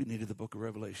 We needed the book of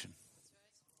Revelation.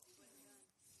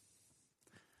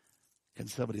 Can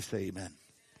somebody say amen?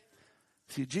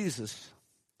 See, Jesus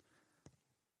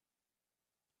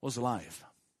was alive.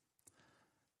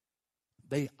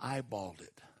 They eyeballed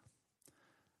it.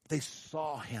 They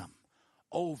saw him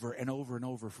over and over and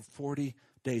over for 40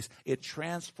 days. It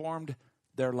transformed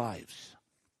their lives.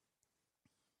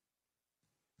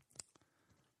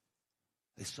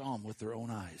 They saw him with their own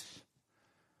eyes.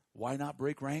 Why not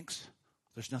break ranks?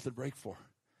 There's nothing to break for.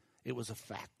 It was a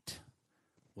fact,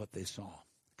 what they saw.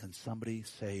 Can somebody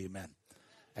say amen?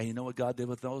 And you know what God did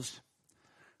with those?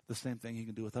 The same thing he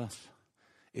can do with us.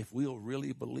 If we'll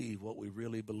really believe what we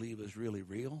really believe is really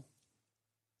real,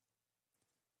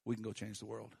 we can go change the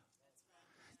world.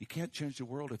 You can't change the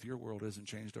world if your world isn't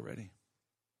changed already.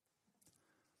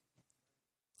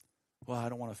 Well, I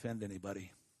don't want to offend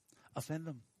anybody. Offend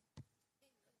them.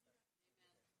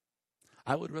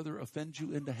 I would rather offend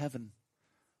you into heaven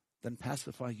than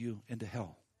pacify you into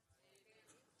hell.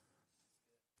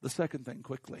 The second thing,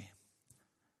 quickly.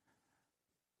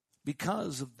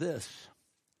 Because of this,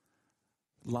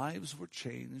 lives were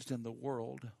changed and the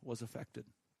world was affected.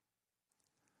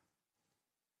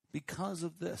 Because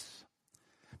of this.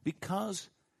 Because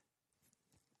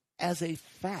as a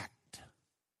fact,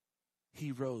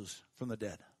 he rose from the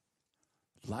dead.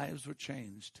 Lives were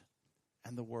changed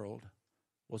and the world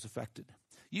was affected.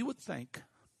 You would think,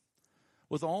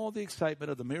 with all the excitement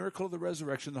of the miracle of the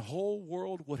resurrection, the whole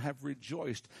world would have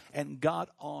rejoiced and got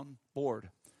on board.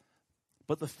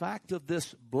 But the fact of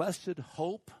this blessed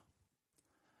hope,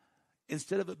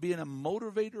 instead of it being a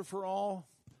motivator for all,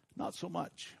 not so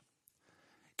much.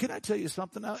 Can I tell you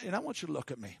something? And I want you to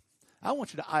look at me. I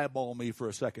want you to eyeball me for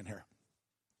a second here.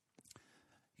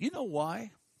 You know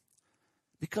why?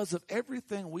 Because if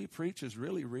everything we preach is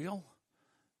really real,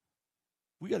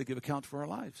 we got to give account for our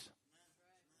lives.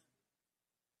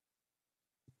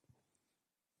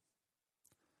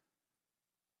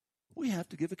 We have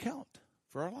to give account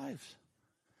for our lives.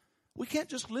 We can't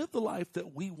just live the life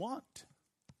that we want.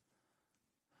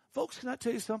 Folks, can I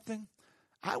tell you something?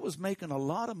 I was making a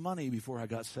lot of money before I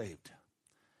got saved.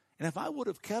 And if I would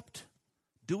have kept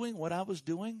doing what I was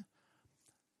doing,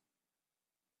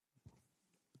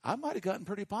 I might have gotten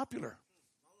pretty popular.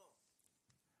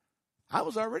 I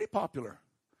was already popular,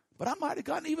 but I might have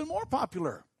gotten even more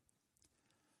popular.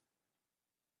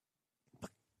 But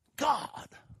God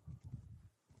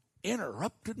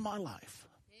interrupted my life.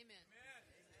 Amen.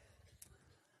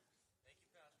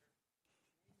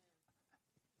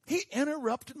 Thank He you, Pastor.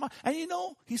 interrupted and you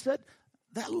know, he said,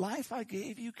 that life I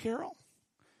gave you, Carol,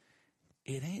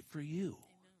 it ain't for you.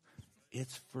 Amen.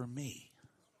 It's for me.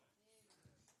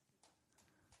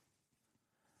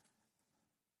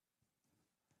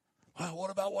 Well,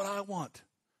 what about what I want?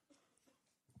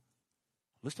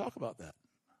 Let's talk about that.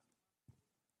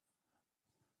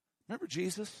 Remember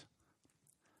Jesus?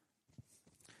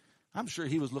 I'm sure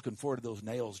he was looking forward to those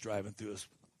nails driving through his.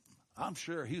 I'm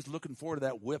sure he's looking forward to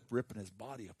that whip ripping his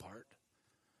body apart.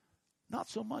 Not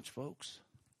so much, folks.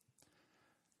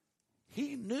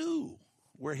 He knew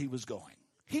where he was going.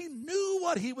 He knew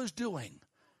what he was doing.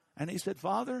 And he said,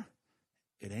 Father,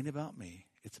 it ain't about me.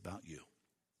 It's about you.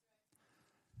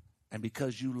 And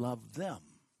because you love them.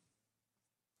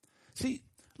 See,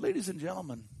 ladies and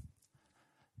gentlemen,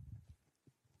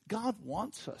 God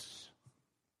wants us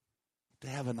to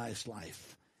have a nice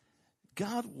life.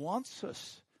 God wants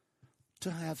us to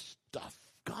have stuff.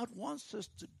 God wants us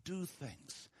to do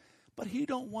things. But he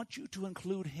don't want you to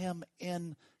include him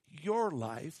in your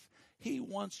life. He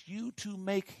wants you to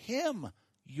make him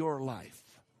your life.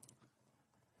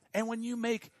 And when you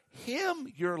make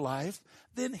him your life,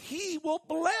 then he will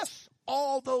bless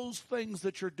all those things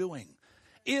that you're doing.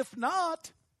 If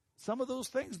not, some of those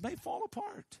things may fall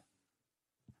apart.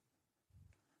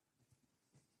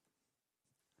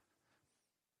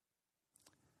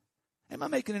 Am I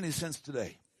making any sense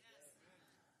today?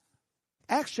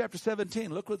 Acts chapter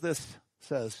 17, look what this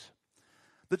says.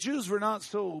 The Jews were not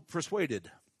so persuaded.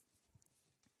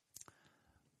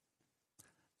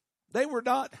 They were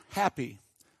not happy.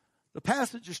 The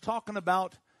passage is talking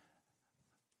about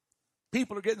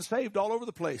people are getting saved all over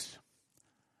the place.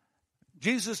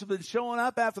 Jesus has been showing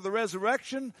up after the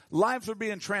resurrection. Lives are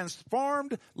being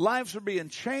transformed. Lives are being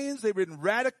changed. They've been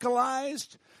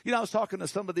radicalized. You know, I was talking to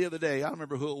somebody the other day. I don't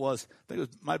remember who it was. I think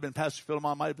it might have been Pastor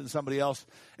Philemon, might have been somebody else.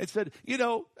 And said, you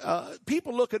know,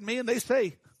 people look at me and they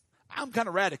say, I'm kind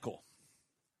of radical.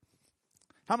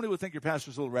 How many would think your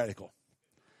pastor's a little radical?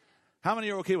 How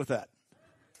many are okay with that?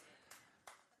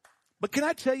 But can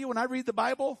I tell you, when I read the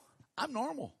Bible, I'm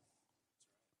normal.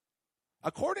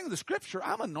 According to the scripture,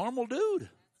 I'm a normal dude.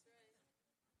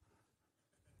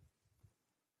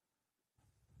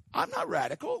 I'm not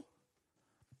radical.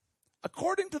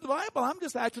 According to the Bible, I'm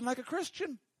just acting like a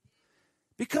Christian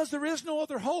because there is no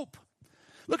other hope.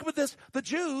 Look at this. The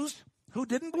Jews who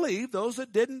didn't believe, those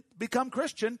that didn't become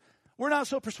Christian, were not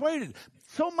so persuaded.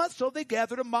 So much so they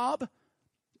gathered a mob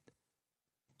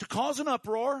to cause an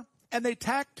uproar, and they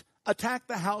attacked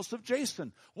the house of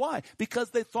Jason. Why? Because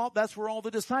they thought that's where all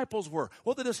the disciples were.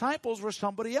 Well, the disciples were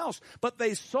somebody else, but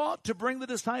they sought to bring the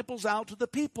disciples out to the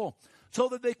people so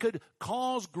that they could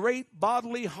cause great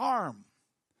bodily harm.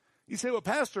 You say, well,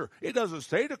 Pastor, it doesn't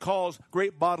say to cause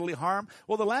great bodily harm.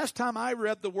 Well, the last time I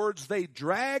read the words, they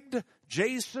dragged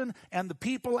Jason and the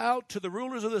people out to the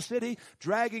rulers of the city.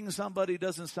 Dragging somebody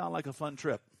doesn't sound like a fun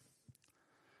trip.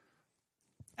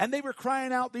 And they were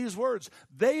crying out these words,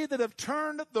 they that have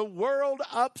turned the world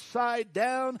upside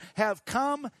down have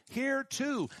come here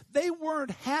too. They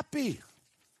weren't happy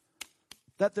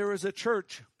that there was a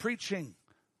church preaching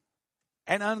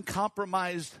an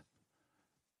uncompromised,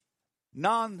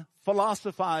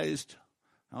 non-philosophized,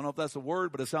 I don't know if that's a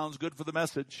word, but it sounds good for the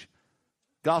message,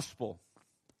 gospel.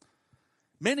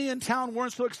 Many in town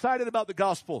weren't so excited about the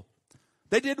gospel.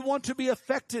 They didn't want to be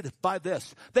affected by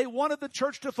this. They wanted the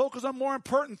church to focus on more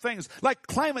important things like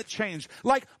climate change,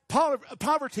 like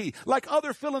poverty, like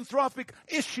other philanthropic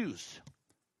issues.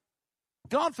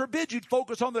 God forbid you'd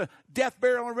focus on the death,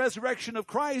 burial, and resurrection of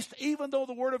Christ, even though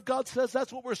the Word of God says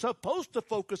that's what we're supposed to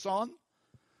focus on.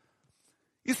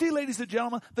 You see, ladies and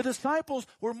gentlemen, the disciples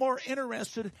were more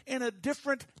interested in a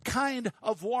different kind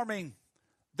of warming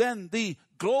than the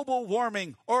global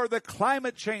warming or the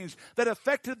climate change that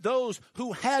affected those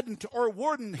who hadn't or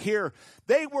wouldn't here.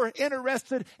 They were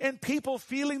interested in people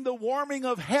feeling the warming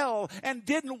of hell and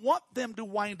didn't want them to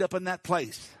wind up in that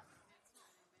place.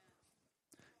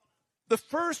 The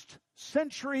first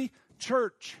century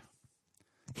church,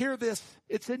 hear this,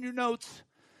 it's in your notes,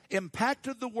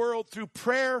 impacted the world through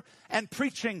prayer and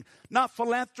preaching, not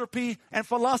philanthropy and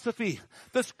philosophy.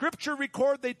 The scripture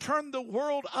record they turned the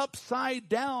world upside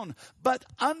down. But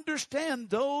understand,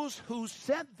 those who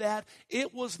said that,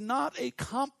 it was not a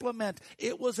compliment.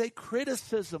 It was a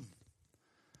criticism.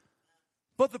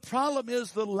 But the problem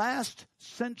is the last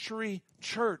century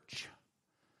church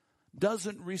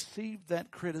doesn't receive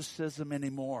that criticism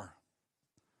anymore.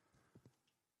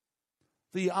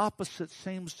 The opposite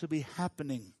seems to be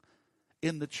happening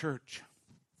in the church.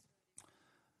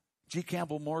 G.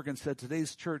 Campbell Morgan said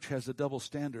today's church has a double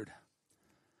standard.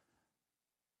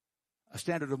 A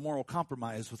standard of moral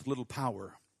compromise with little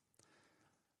power.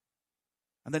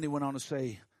 And then he went on to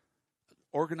say,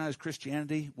 organized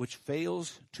Christianity, which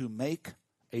fails to make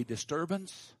a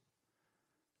disturbance,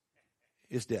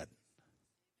 is dead.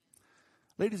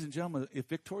 Ladies and gentlemen, if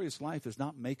Victorious Life is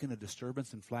not making a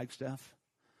disturbance in Flagstaff,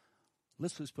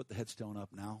 let's just put the headstone up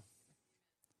now.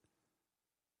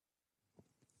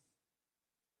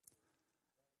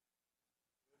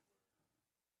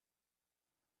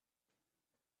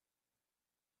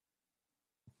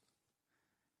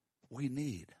 We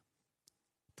need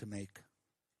to make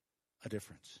a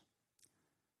difference.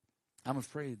 I'm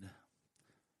afraid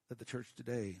that the church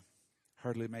today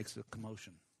hardly makes a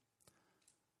commotion,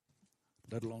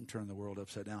 let alone turn the world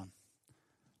upside down.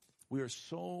 We are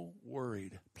so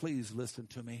worried. Please listen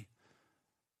to me.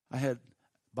 I had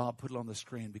Bob put it on the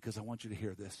screen because I want you to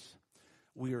hear this.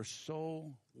 We are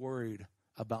so worried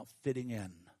about fitting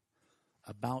in,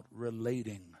 about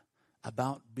relating,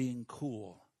 about being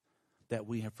cool, that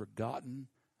we have forgotten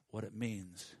what it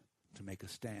means to make a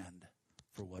stand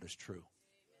for what is true.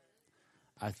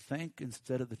 I think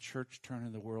instead of the church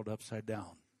turning the world upside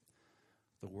down,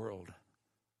 the world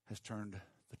has turned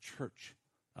the church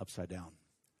upside down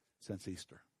since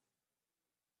Easter.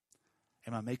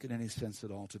 Am I making any sense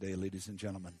at all today, ladies and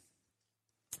gentlemen?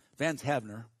 Vance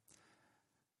Havner,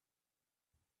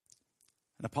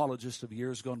 an apologist of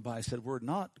years gone by, said, we're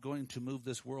not going to move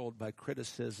this world by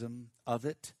criticism of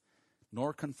it,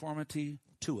 nor conformity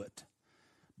to it,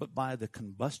 but by the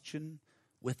combustion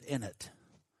within it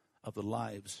of the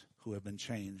lives who have been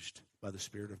changed by the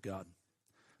Spirit of God.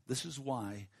 This is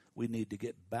why we need to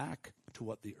get back to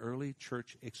what the early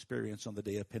church experienced on the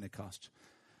day of Pentecost.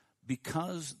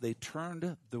 because they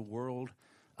turned the world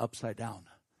upside down.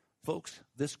 Folks,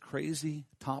 this crazy,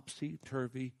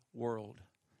 topsy-turvy world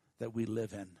that we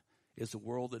live in is a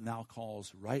world that now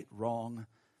calls right wrong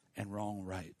and wrong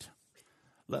right.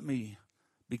 Let me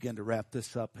begin to wrap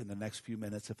this up in the next few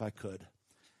minutes if I could.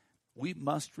 We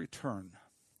must return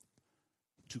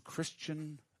to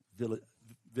Christian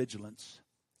vigilance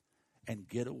and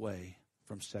get away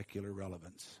from secular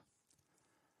relevance.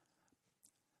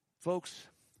 Folks,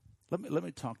 let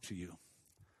me talk to you.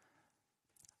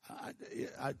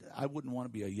 I wouldn't want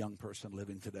to be a young person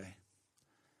living today.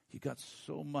 You got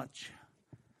so much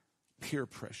peer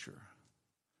pressure.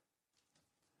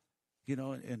 You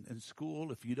know, in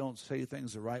school, if you don't say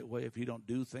things the right way, if you don't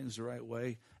do things the right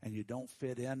way, and you don't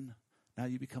fit in, now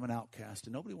you become an outcast.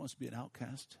 And nobody wants to be an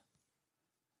outcast.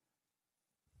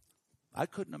 I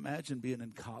couldn't imagine being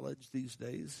in college these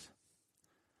days.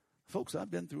 Folks,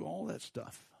 I've been through all that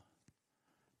stuff.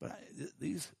 But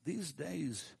these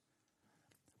days,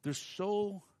 it's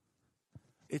so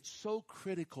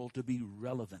critical to be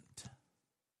relevant.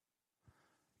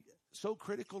 So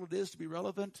critical it is to be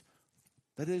relevant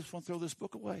that they just want to throw this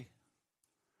book away.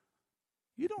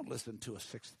 You don't listen to a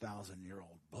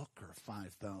 6,000-year-old book or a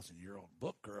 5,000-year-old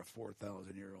book or a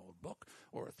 4,000-year-old book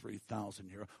or a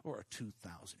 3,000-year-old or a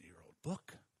 2,000-year-old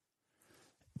book.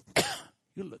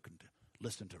 You're looking to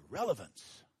listen to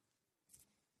relevance.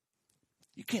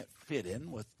 You can't fit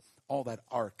in with all that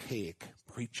archaic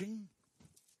preaching.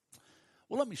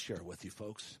 Well, let me share with you,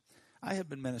 folks. I have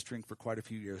been ministering for quite a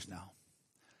few years now.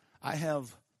 I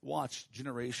have watched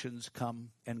generations come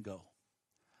and go.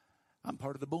 I'm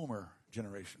part of the boomer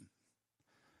generation.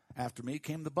 After me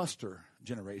came the buster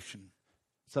generation.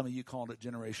 Some of you called it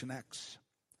Generation X.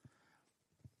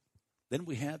 Then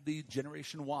we had the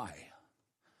Generation Y.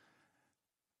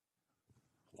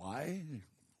 Why?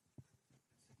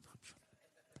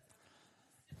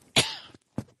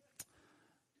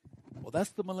 Well,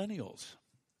 that's the millennials,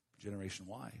 Generation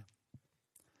Y.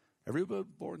 Everybody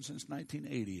born since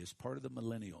 1980 is part of the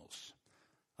millennials,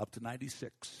 up to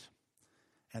 96.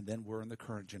 And then we're in the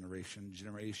current generation,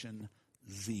 Generation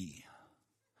Z.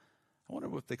 I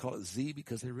wonder if they call it Z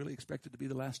because they really expect it to be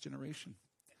the last generation.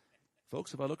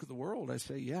 Folks, if I look at the world, I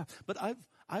say, yeah. But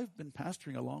I've been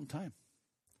pastoring a long time.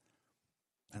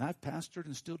 And I've pastored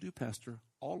and still do pastor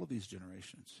all of these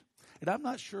generations. And I'm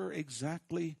not sure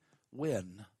exactly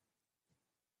when,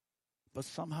 but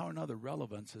somehow or another,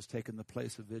 relevance has taken the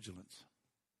place of vigilance.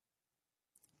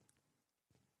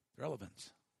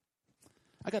 Relevance.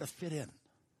 I got to fit in.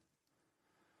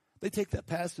 They take that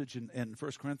passage in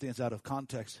 1 Corinthians out of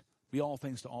context, be all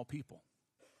things to all people.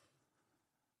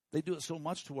 They do it so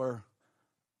much to where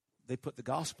they put the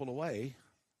gospel away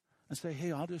and say,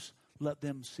 hey, I'll just let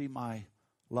them see my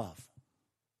love.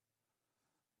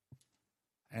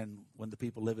 And when the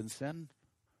people live in sin,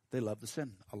 they love the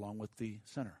sin along with the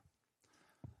sinner.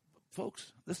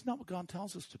 Folks, this is not what God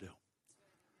tells us to do.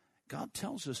 God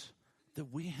tells us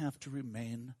that we have to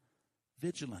remain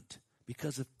vigilant,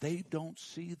 because if they don't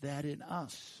see that in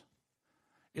us,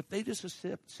 if they just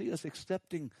see us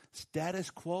accepting status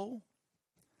quo,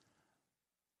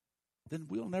 then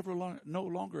we'll no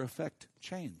longer affect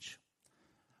change.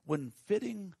 When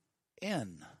fitting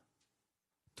in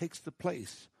takes the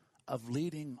place of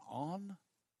leading on,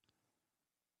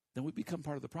 then we become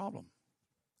part of the problem.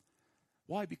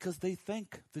 Why? Because they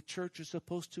think the church is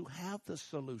supposed to have the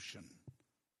solution.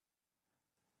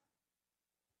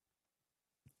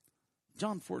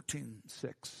 John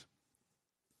 14:6.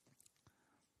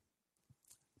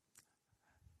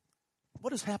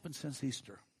 What has happened since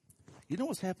Easter? You know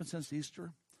what's happened since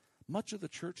Easter? Much of the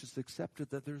church has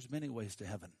accepted that there's many ways to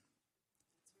heaven.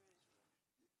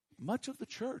 Much of the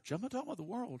church. I'm not talking about the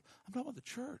world. I'm talking about the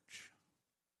church.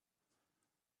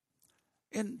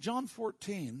 In John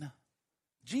 14,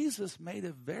 Jesus made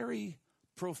a very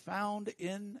profound,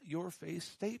 in-your-face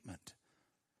statement.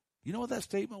 You know what that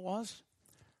statement was?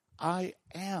 I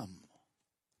am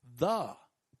the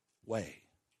way,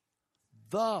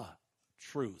 the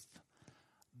truth,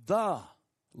 the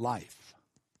life.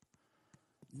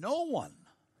 No one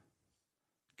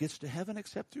gets to heaven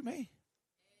except through me.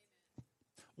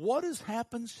 What has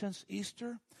happened since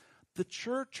Easter? The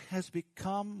church has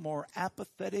become more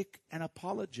apathetic and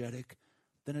apologetic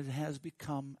than it has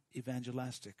become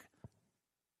evangelistic.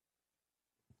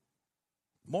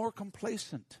 More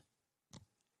complacent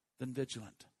than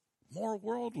vigilant. More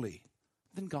worldly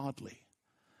than godly.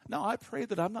 Now, I pray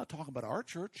that I'm not talking about our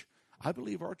church. I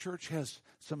believe our church has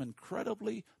some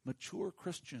incredibly mature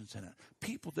Christians in it.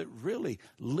 People that really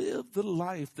live the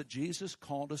life that Jesus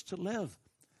called us to live.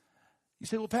 You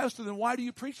say, well, Pastor, then why do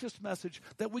you preach this message?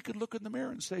 That we could look in the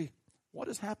mirror and say, what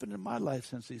has happened in my life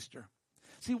since Easter?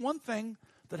 See, one thing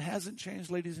that hasn't changed,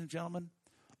 ladies and gentlemen,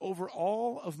 over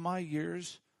all of my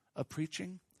years of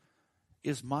preaching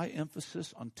is my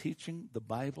emphasis on teaching the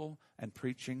Bible and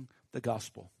preaching the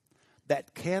gospel.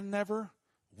 That can never,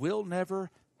 will never,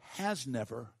 has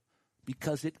never,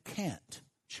 because it can't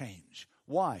change.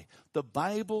 Why? The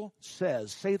Bible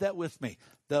says, say that with me.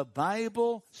 The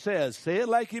Bible says, say it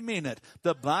like you mean it.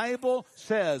 The Bible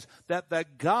says that the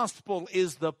gospel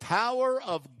is the power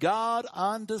of God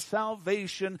unto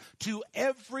salvation to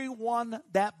everyone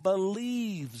that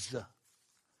believes.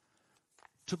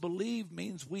 To believe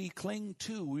means we cling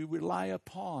to, we rely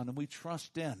upon, and we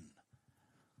trust in.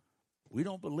 We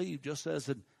don't believe just as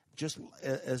a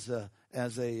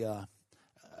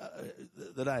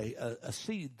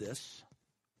seed this.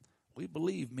 We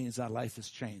believe means our life has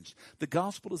changed. The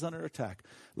gospel is under attack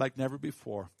like never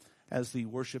before as the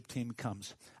worship team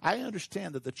comes. I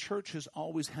understand that the church has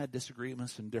always had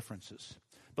disagreements and differences.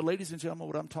 But ladies and gentlemen,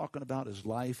 what I'm talking about is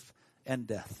life and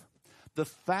death. The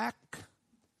fact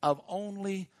of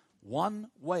only one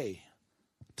way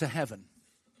to heaven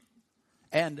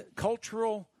and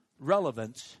cultural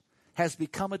relevance has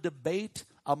become a debate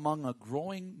among a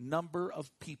growing number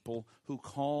of people who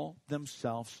call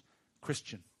themselves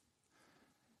Christian.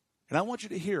 And I want you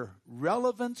to hear,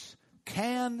 relevance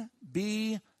can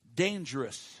be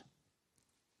dangerous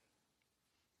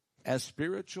as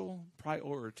spiritual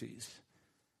priorities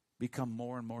become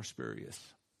more and more spurious.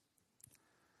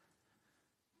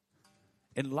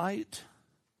 In light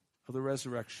of the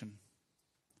resurrection,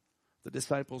 the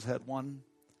disciples had one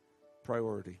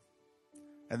priority,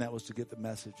 and that was to get the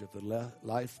message of the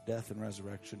life, death, and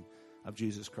resurrection of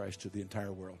Jesus Christ to the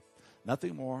entire world.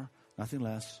 Nothing more, nothing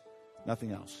less,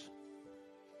 nothing else.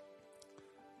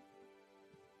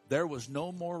 There was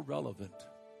no more relevant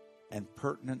and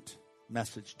pertinent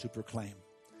message to proclaim.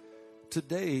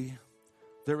 Today,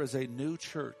 there is a new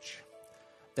church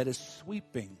that is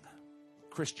sweeping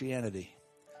Christianity,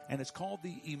 and it's called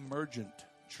the emergent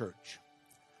church.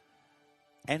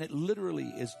 And it literally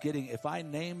is getting, if I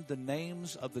named the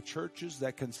names of the churches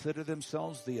that consider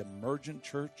themselves the emergent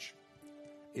church,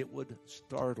 it would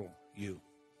startle you.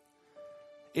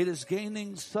 It is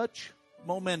gaining such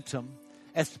momentum,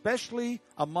 especially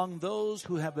among those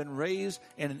who have been raised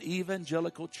in an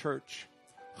evangelical church,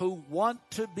 who want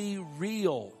to be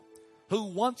real, who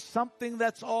want something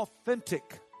that's authentic.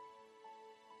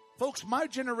 Folks, my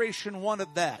generation wanted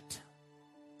that.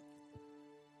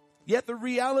 Yet the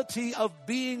reality of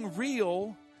being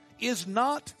real is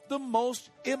not the most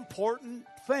important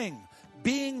thing.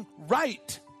 Being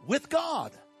right with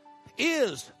God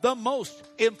is the most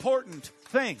important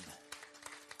thing.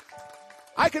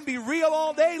 I can be real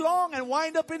all day long and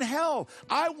wind up in hell.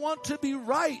 I want to be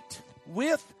right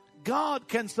with God.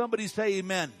 Can somebody say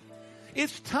amen?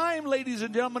 It's time, ladies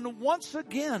and gentlemen, once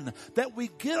again, that we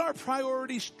get our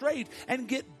priorities straight and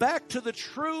get back to the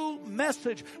true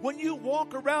message. When you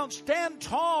walk around, stand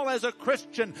tall as a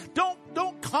Christian.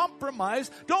 Don't compromise.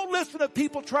 Don't listen to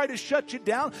people try to shut you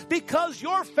down, because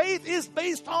your faith is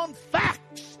based on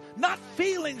facts. Not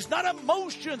feelings, not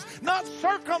emotions, not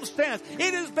circumstance.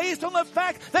 It is based on the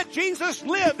fact that Jesus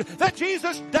lived, that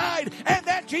Jesus died, and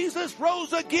that Jesus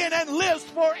rose again and lives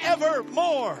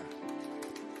forevermore.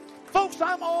 Folks,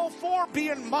 I'm all for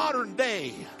being modern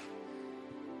day.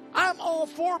 I'm all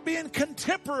for being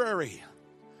contemporary.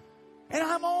 And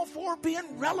I'm all for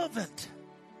being relevant.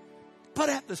 But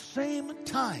at the same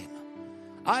time,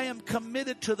 I am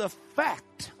committed to the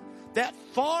fact that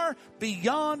far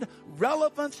beyond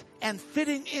relevance and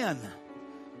fitting in,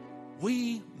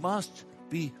 we must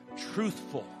be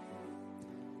truthful,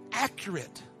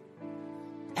 accurate,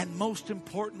 and most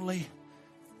importantly,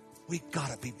 we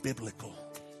gotta be biblical.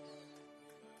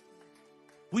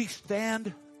 We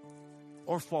stand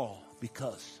or fall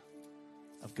because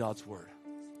of God's word.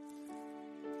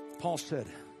 Paul said,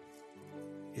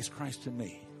 is Christ in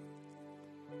me?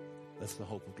 That's the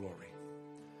hope of glory.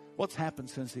 What's happened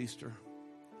since Easter?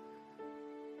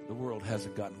 The world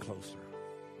hasn't gotten closer.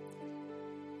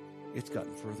 It's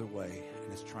gotten further away,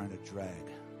 and it's trying to drag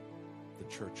the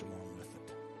church along with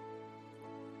it.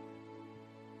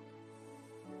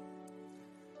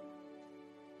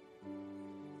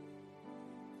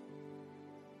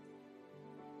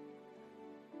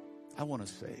 I want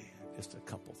to say just a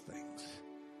couple things.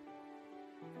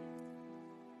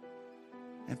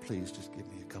 And please just give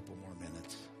me a couple more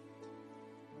minutes.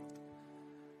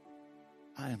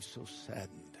 I am so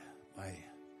saddened by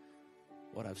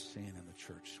what I've seen in the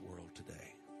church world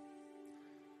today.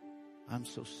 I'm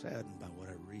so saddened by what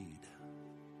I read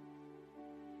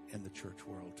in the church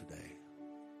world today.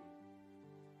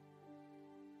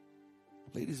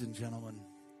 Ladies and gentlemen,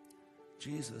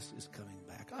 Jesus is coming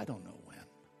back. I don't know when.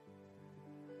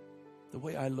 The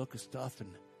way I look at stuff, and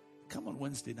come on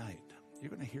Wednesday night, you're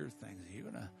going to hear things. You're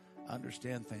going to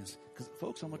understand things. Because,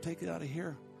 folks, I'm going to take it out of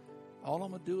here. All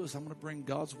I'm going to do is I'm going to bring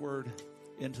God's word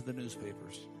into the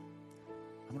newspapers.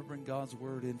 I'm going to bring God's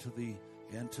word into the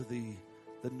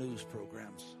news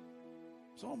programs.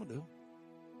 That's all I'm going to do.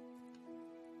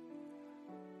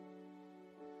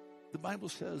 The Bible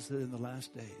says that in the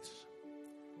last days,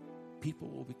 people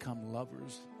will become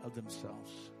lovers of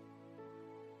themselves,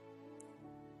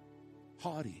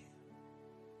 haughty,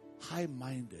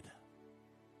 high-minded,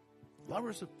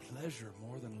 lovers of pleasure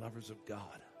more than lovers of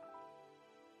God,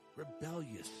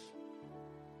 rebellious,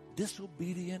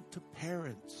 disobedient to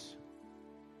parents,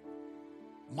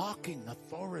 mocking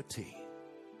authority.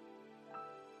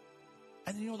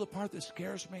 And you know the part that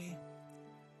scares me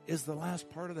is the last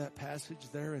part of that passage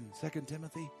there in 2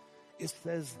 Timothy. It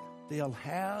says they'll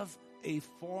have a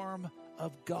form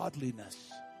of godliness,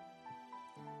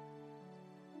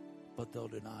 but they'll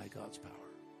deny God's power.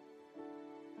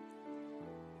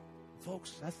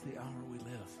 Folks, that's the hour we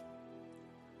live.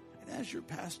 And as your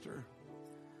pastor,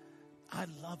 I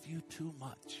love you too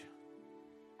much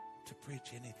to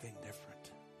preach anything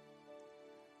different.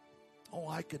 Oh,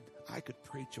 I could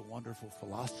preach a wonderful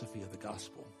philosophy of the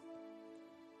gospel.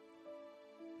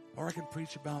 Or I can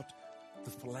preach about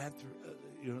the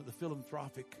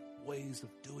philanthropic ways of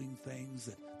doing things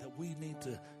that we need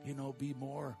to, be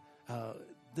more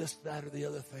this, that, or the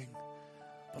other thing.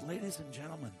 But ladies and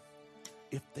gentlemen,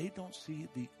 if they don't see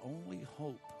the only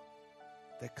hope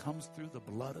that comes through the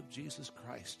blood of Jesus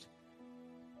Christ,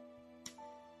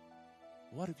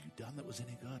 what have you done that was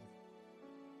any good?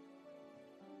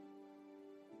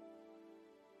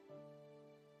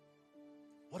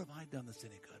 What have I done that's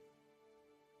any good?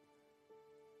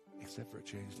 Except for a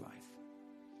changed life.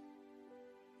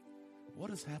 What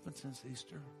has happened since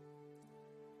Easter?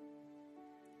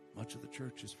 Much of the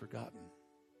church has forgotten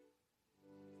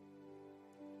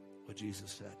what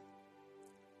Jesus said.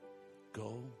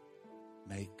 Go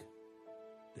make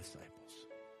disciples.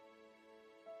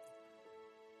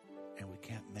 And we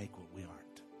can't make what we aren't.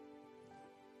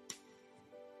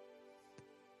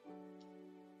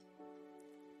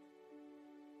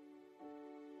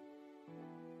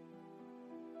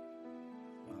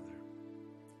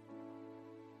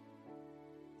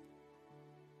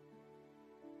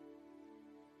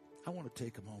 I want to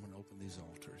take a moment and open these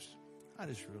altars. I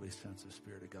just really sense the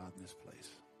Spirit of God in this place.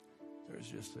 There's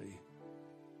just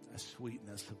a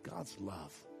sweetness of God's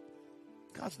love.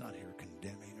 God's not here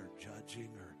condemning or judging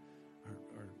or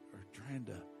trying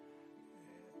to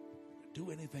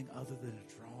do anything other than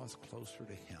to draw us closer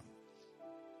to Him.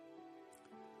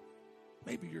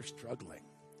 Maybe you're struggling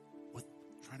with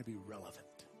trying to be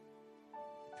relevant,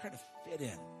 trying to fit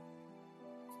in,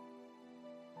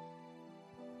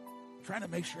 trying to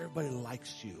make sure everybody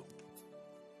likes you,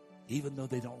 even though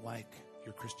they don't like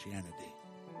your Christianity.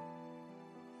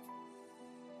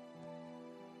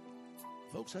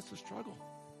 Folks, that's a struggle.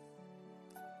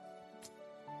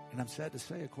 And I'm sad to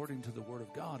say, according to the Word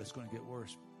of God, it's going to get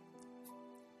worse.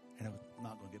 And it's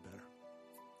not going to get better.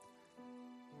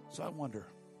 So I wonder,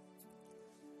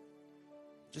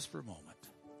 just for a moment,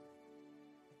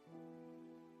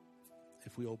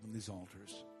 if we open these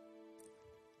altars,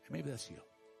 and maybe that's you.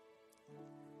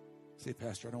 Say,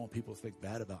 Pastor, I don't want people to think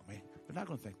bad about me. They're not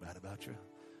going to think bad about you.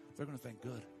 They're going to think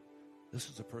good. This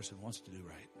is a person who wants to do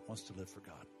right, wants to live for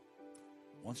God,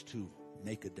 wants to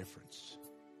make a difference.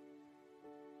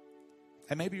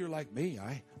 And maybe you're like me.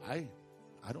 I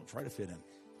don't try to fit in.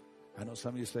 I know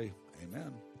some of you say,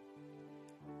 amen.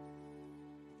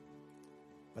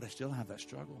 But I still have that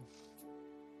struggle.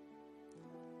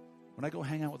 When I go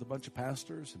hang out with a bunch of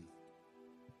pastors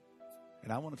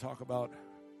and I want to talk about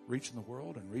reaching the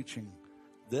world and reaching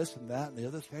this and that and the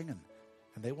other thing, and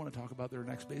they want to talk about their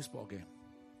next baseball game.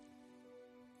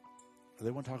 Or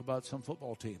they want to talk about some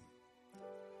football team.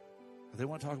 Or they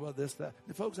want to talk about this, that.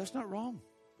 And folks, that's not wrong.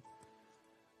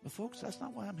 But folks, that's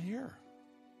not why I'm here.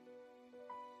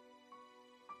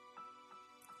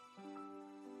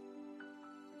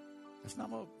 That's not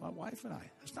my wife and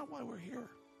I. That's not why we're here.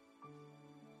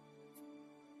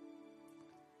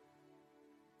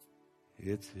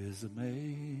 It's His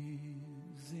amazing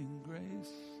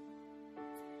grace.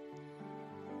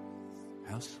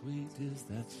 How sweet is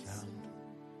that sound?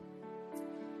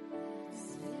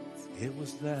 It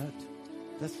was that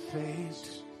saved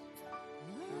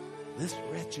this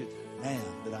wretched man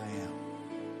that I am.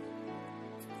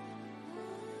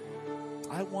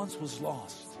 I once was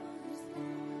lost,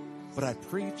 But I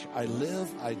preach, I live,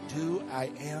 I do,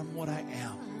 I am what I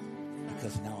am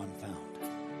because now I'm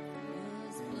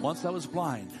found. Once I was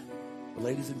blind, but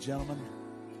ladies and gentlemen,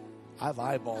 I've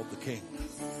eyeballed the King.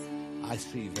 I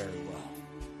see very well.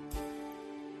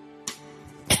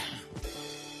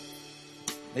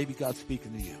 Maybe God's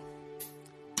speaking to you.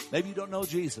 Maybe you don't know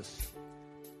Jesus.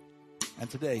 And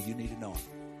today you need to know him.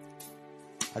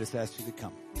 I just ask you to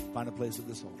come. Find a place at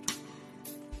this altar.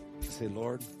 Say,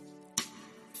 Lord,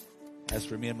 as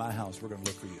for me and my house, we're going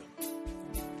to look for you.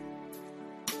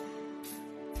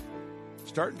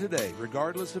 Starting today,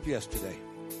 regardless of yesterday,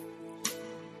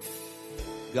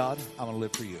 God, I'm going to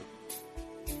live for you.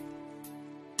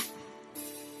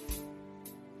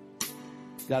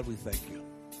 God, we thank you.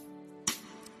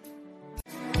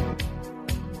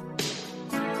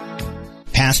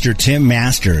 Pastor Tim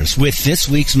Masters with this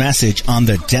week's message on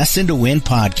the Destined to Win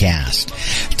podcast.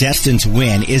 Destined to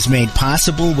Win is made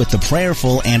possible with the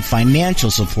prayerful and financial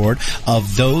support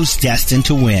of those destined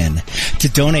to win. To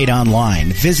donate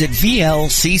online, visit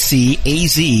vlccaz.org.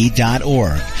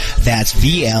 That's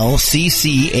vlccaz.org.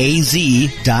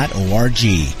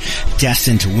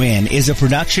 Destined to Win is a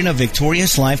production of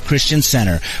Victorious Life Christian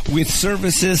Center with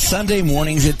services Sunday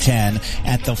mornings at 10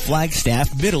 at the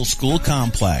Flagstaff Middle School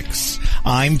Complex.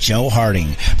 I'm Joe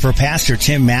Harding. For Pastor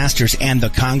Tim Masters and the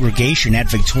congregation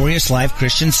at Victorious Life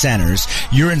Christian Centers,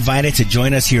 you're invited to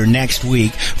join us here next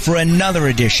week for another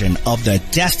edition of the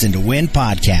Destined to Win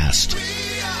podcast.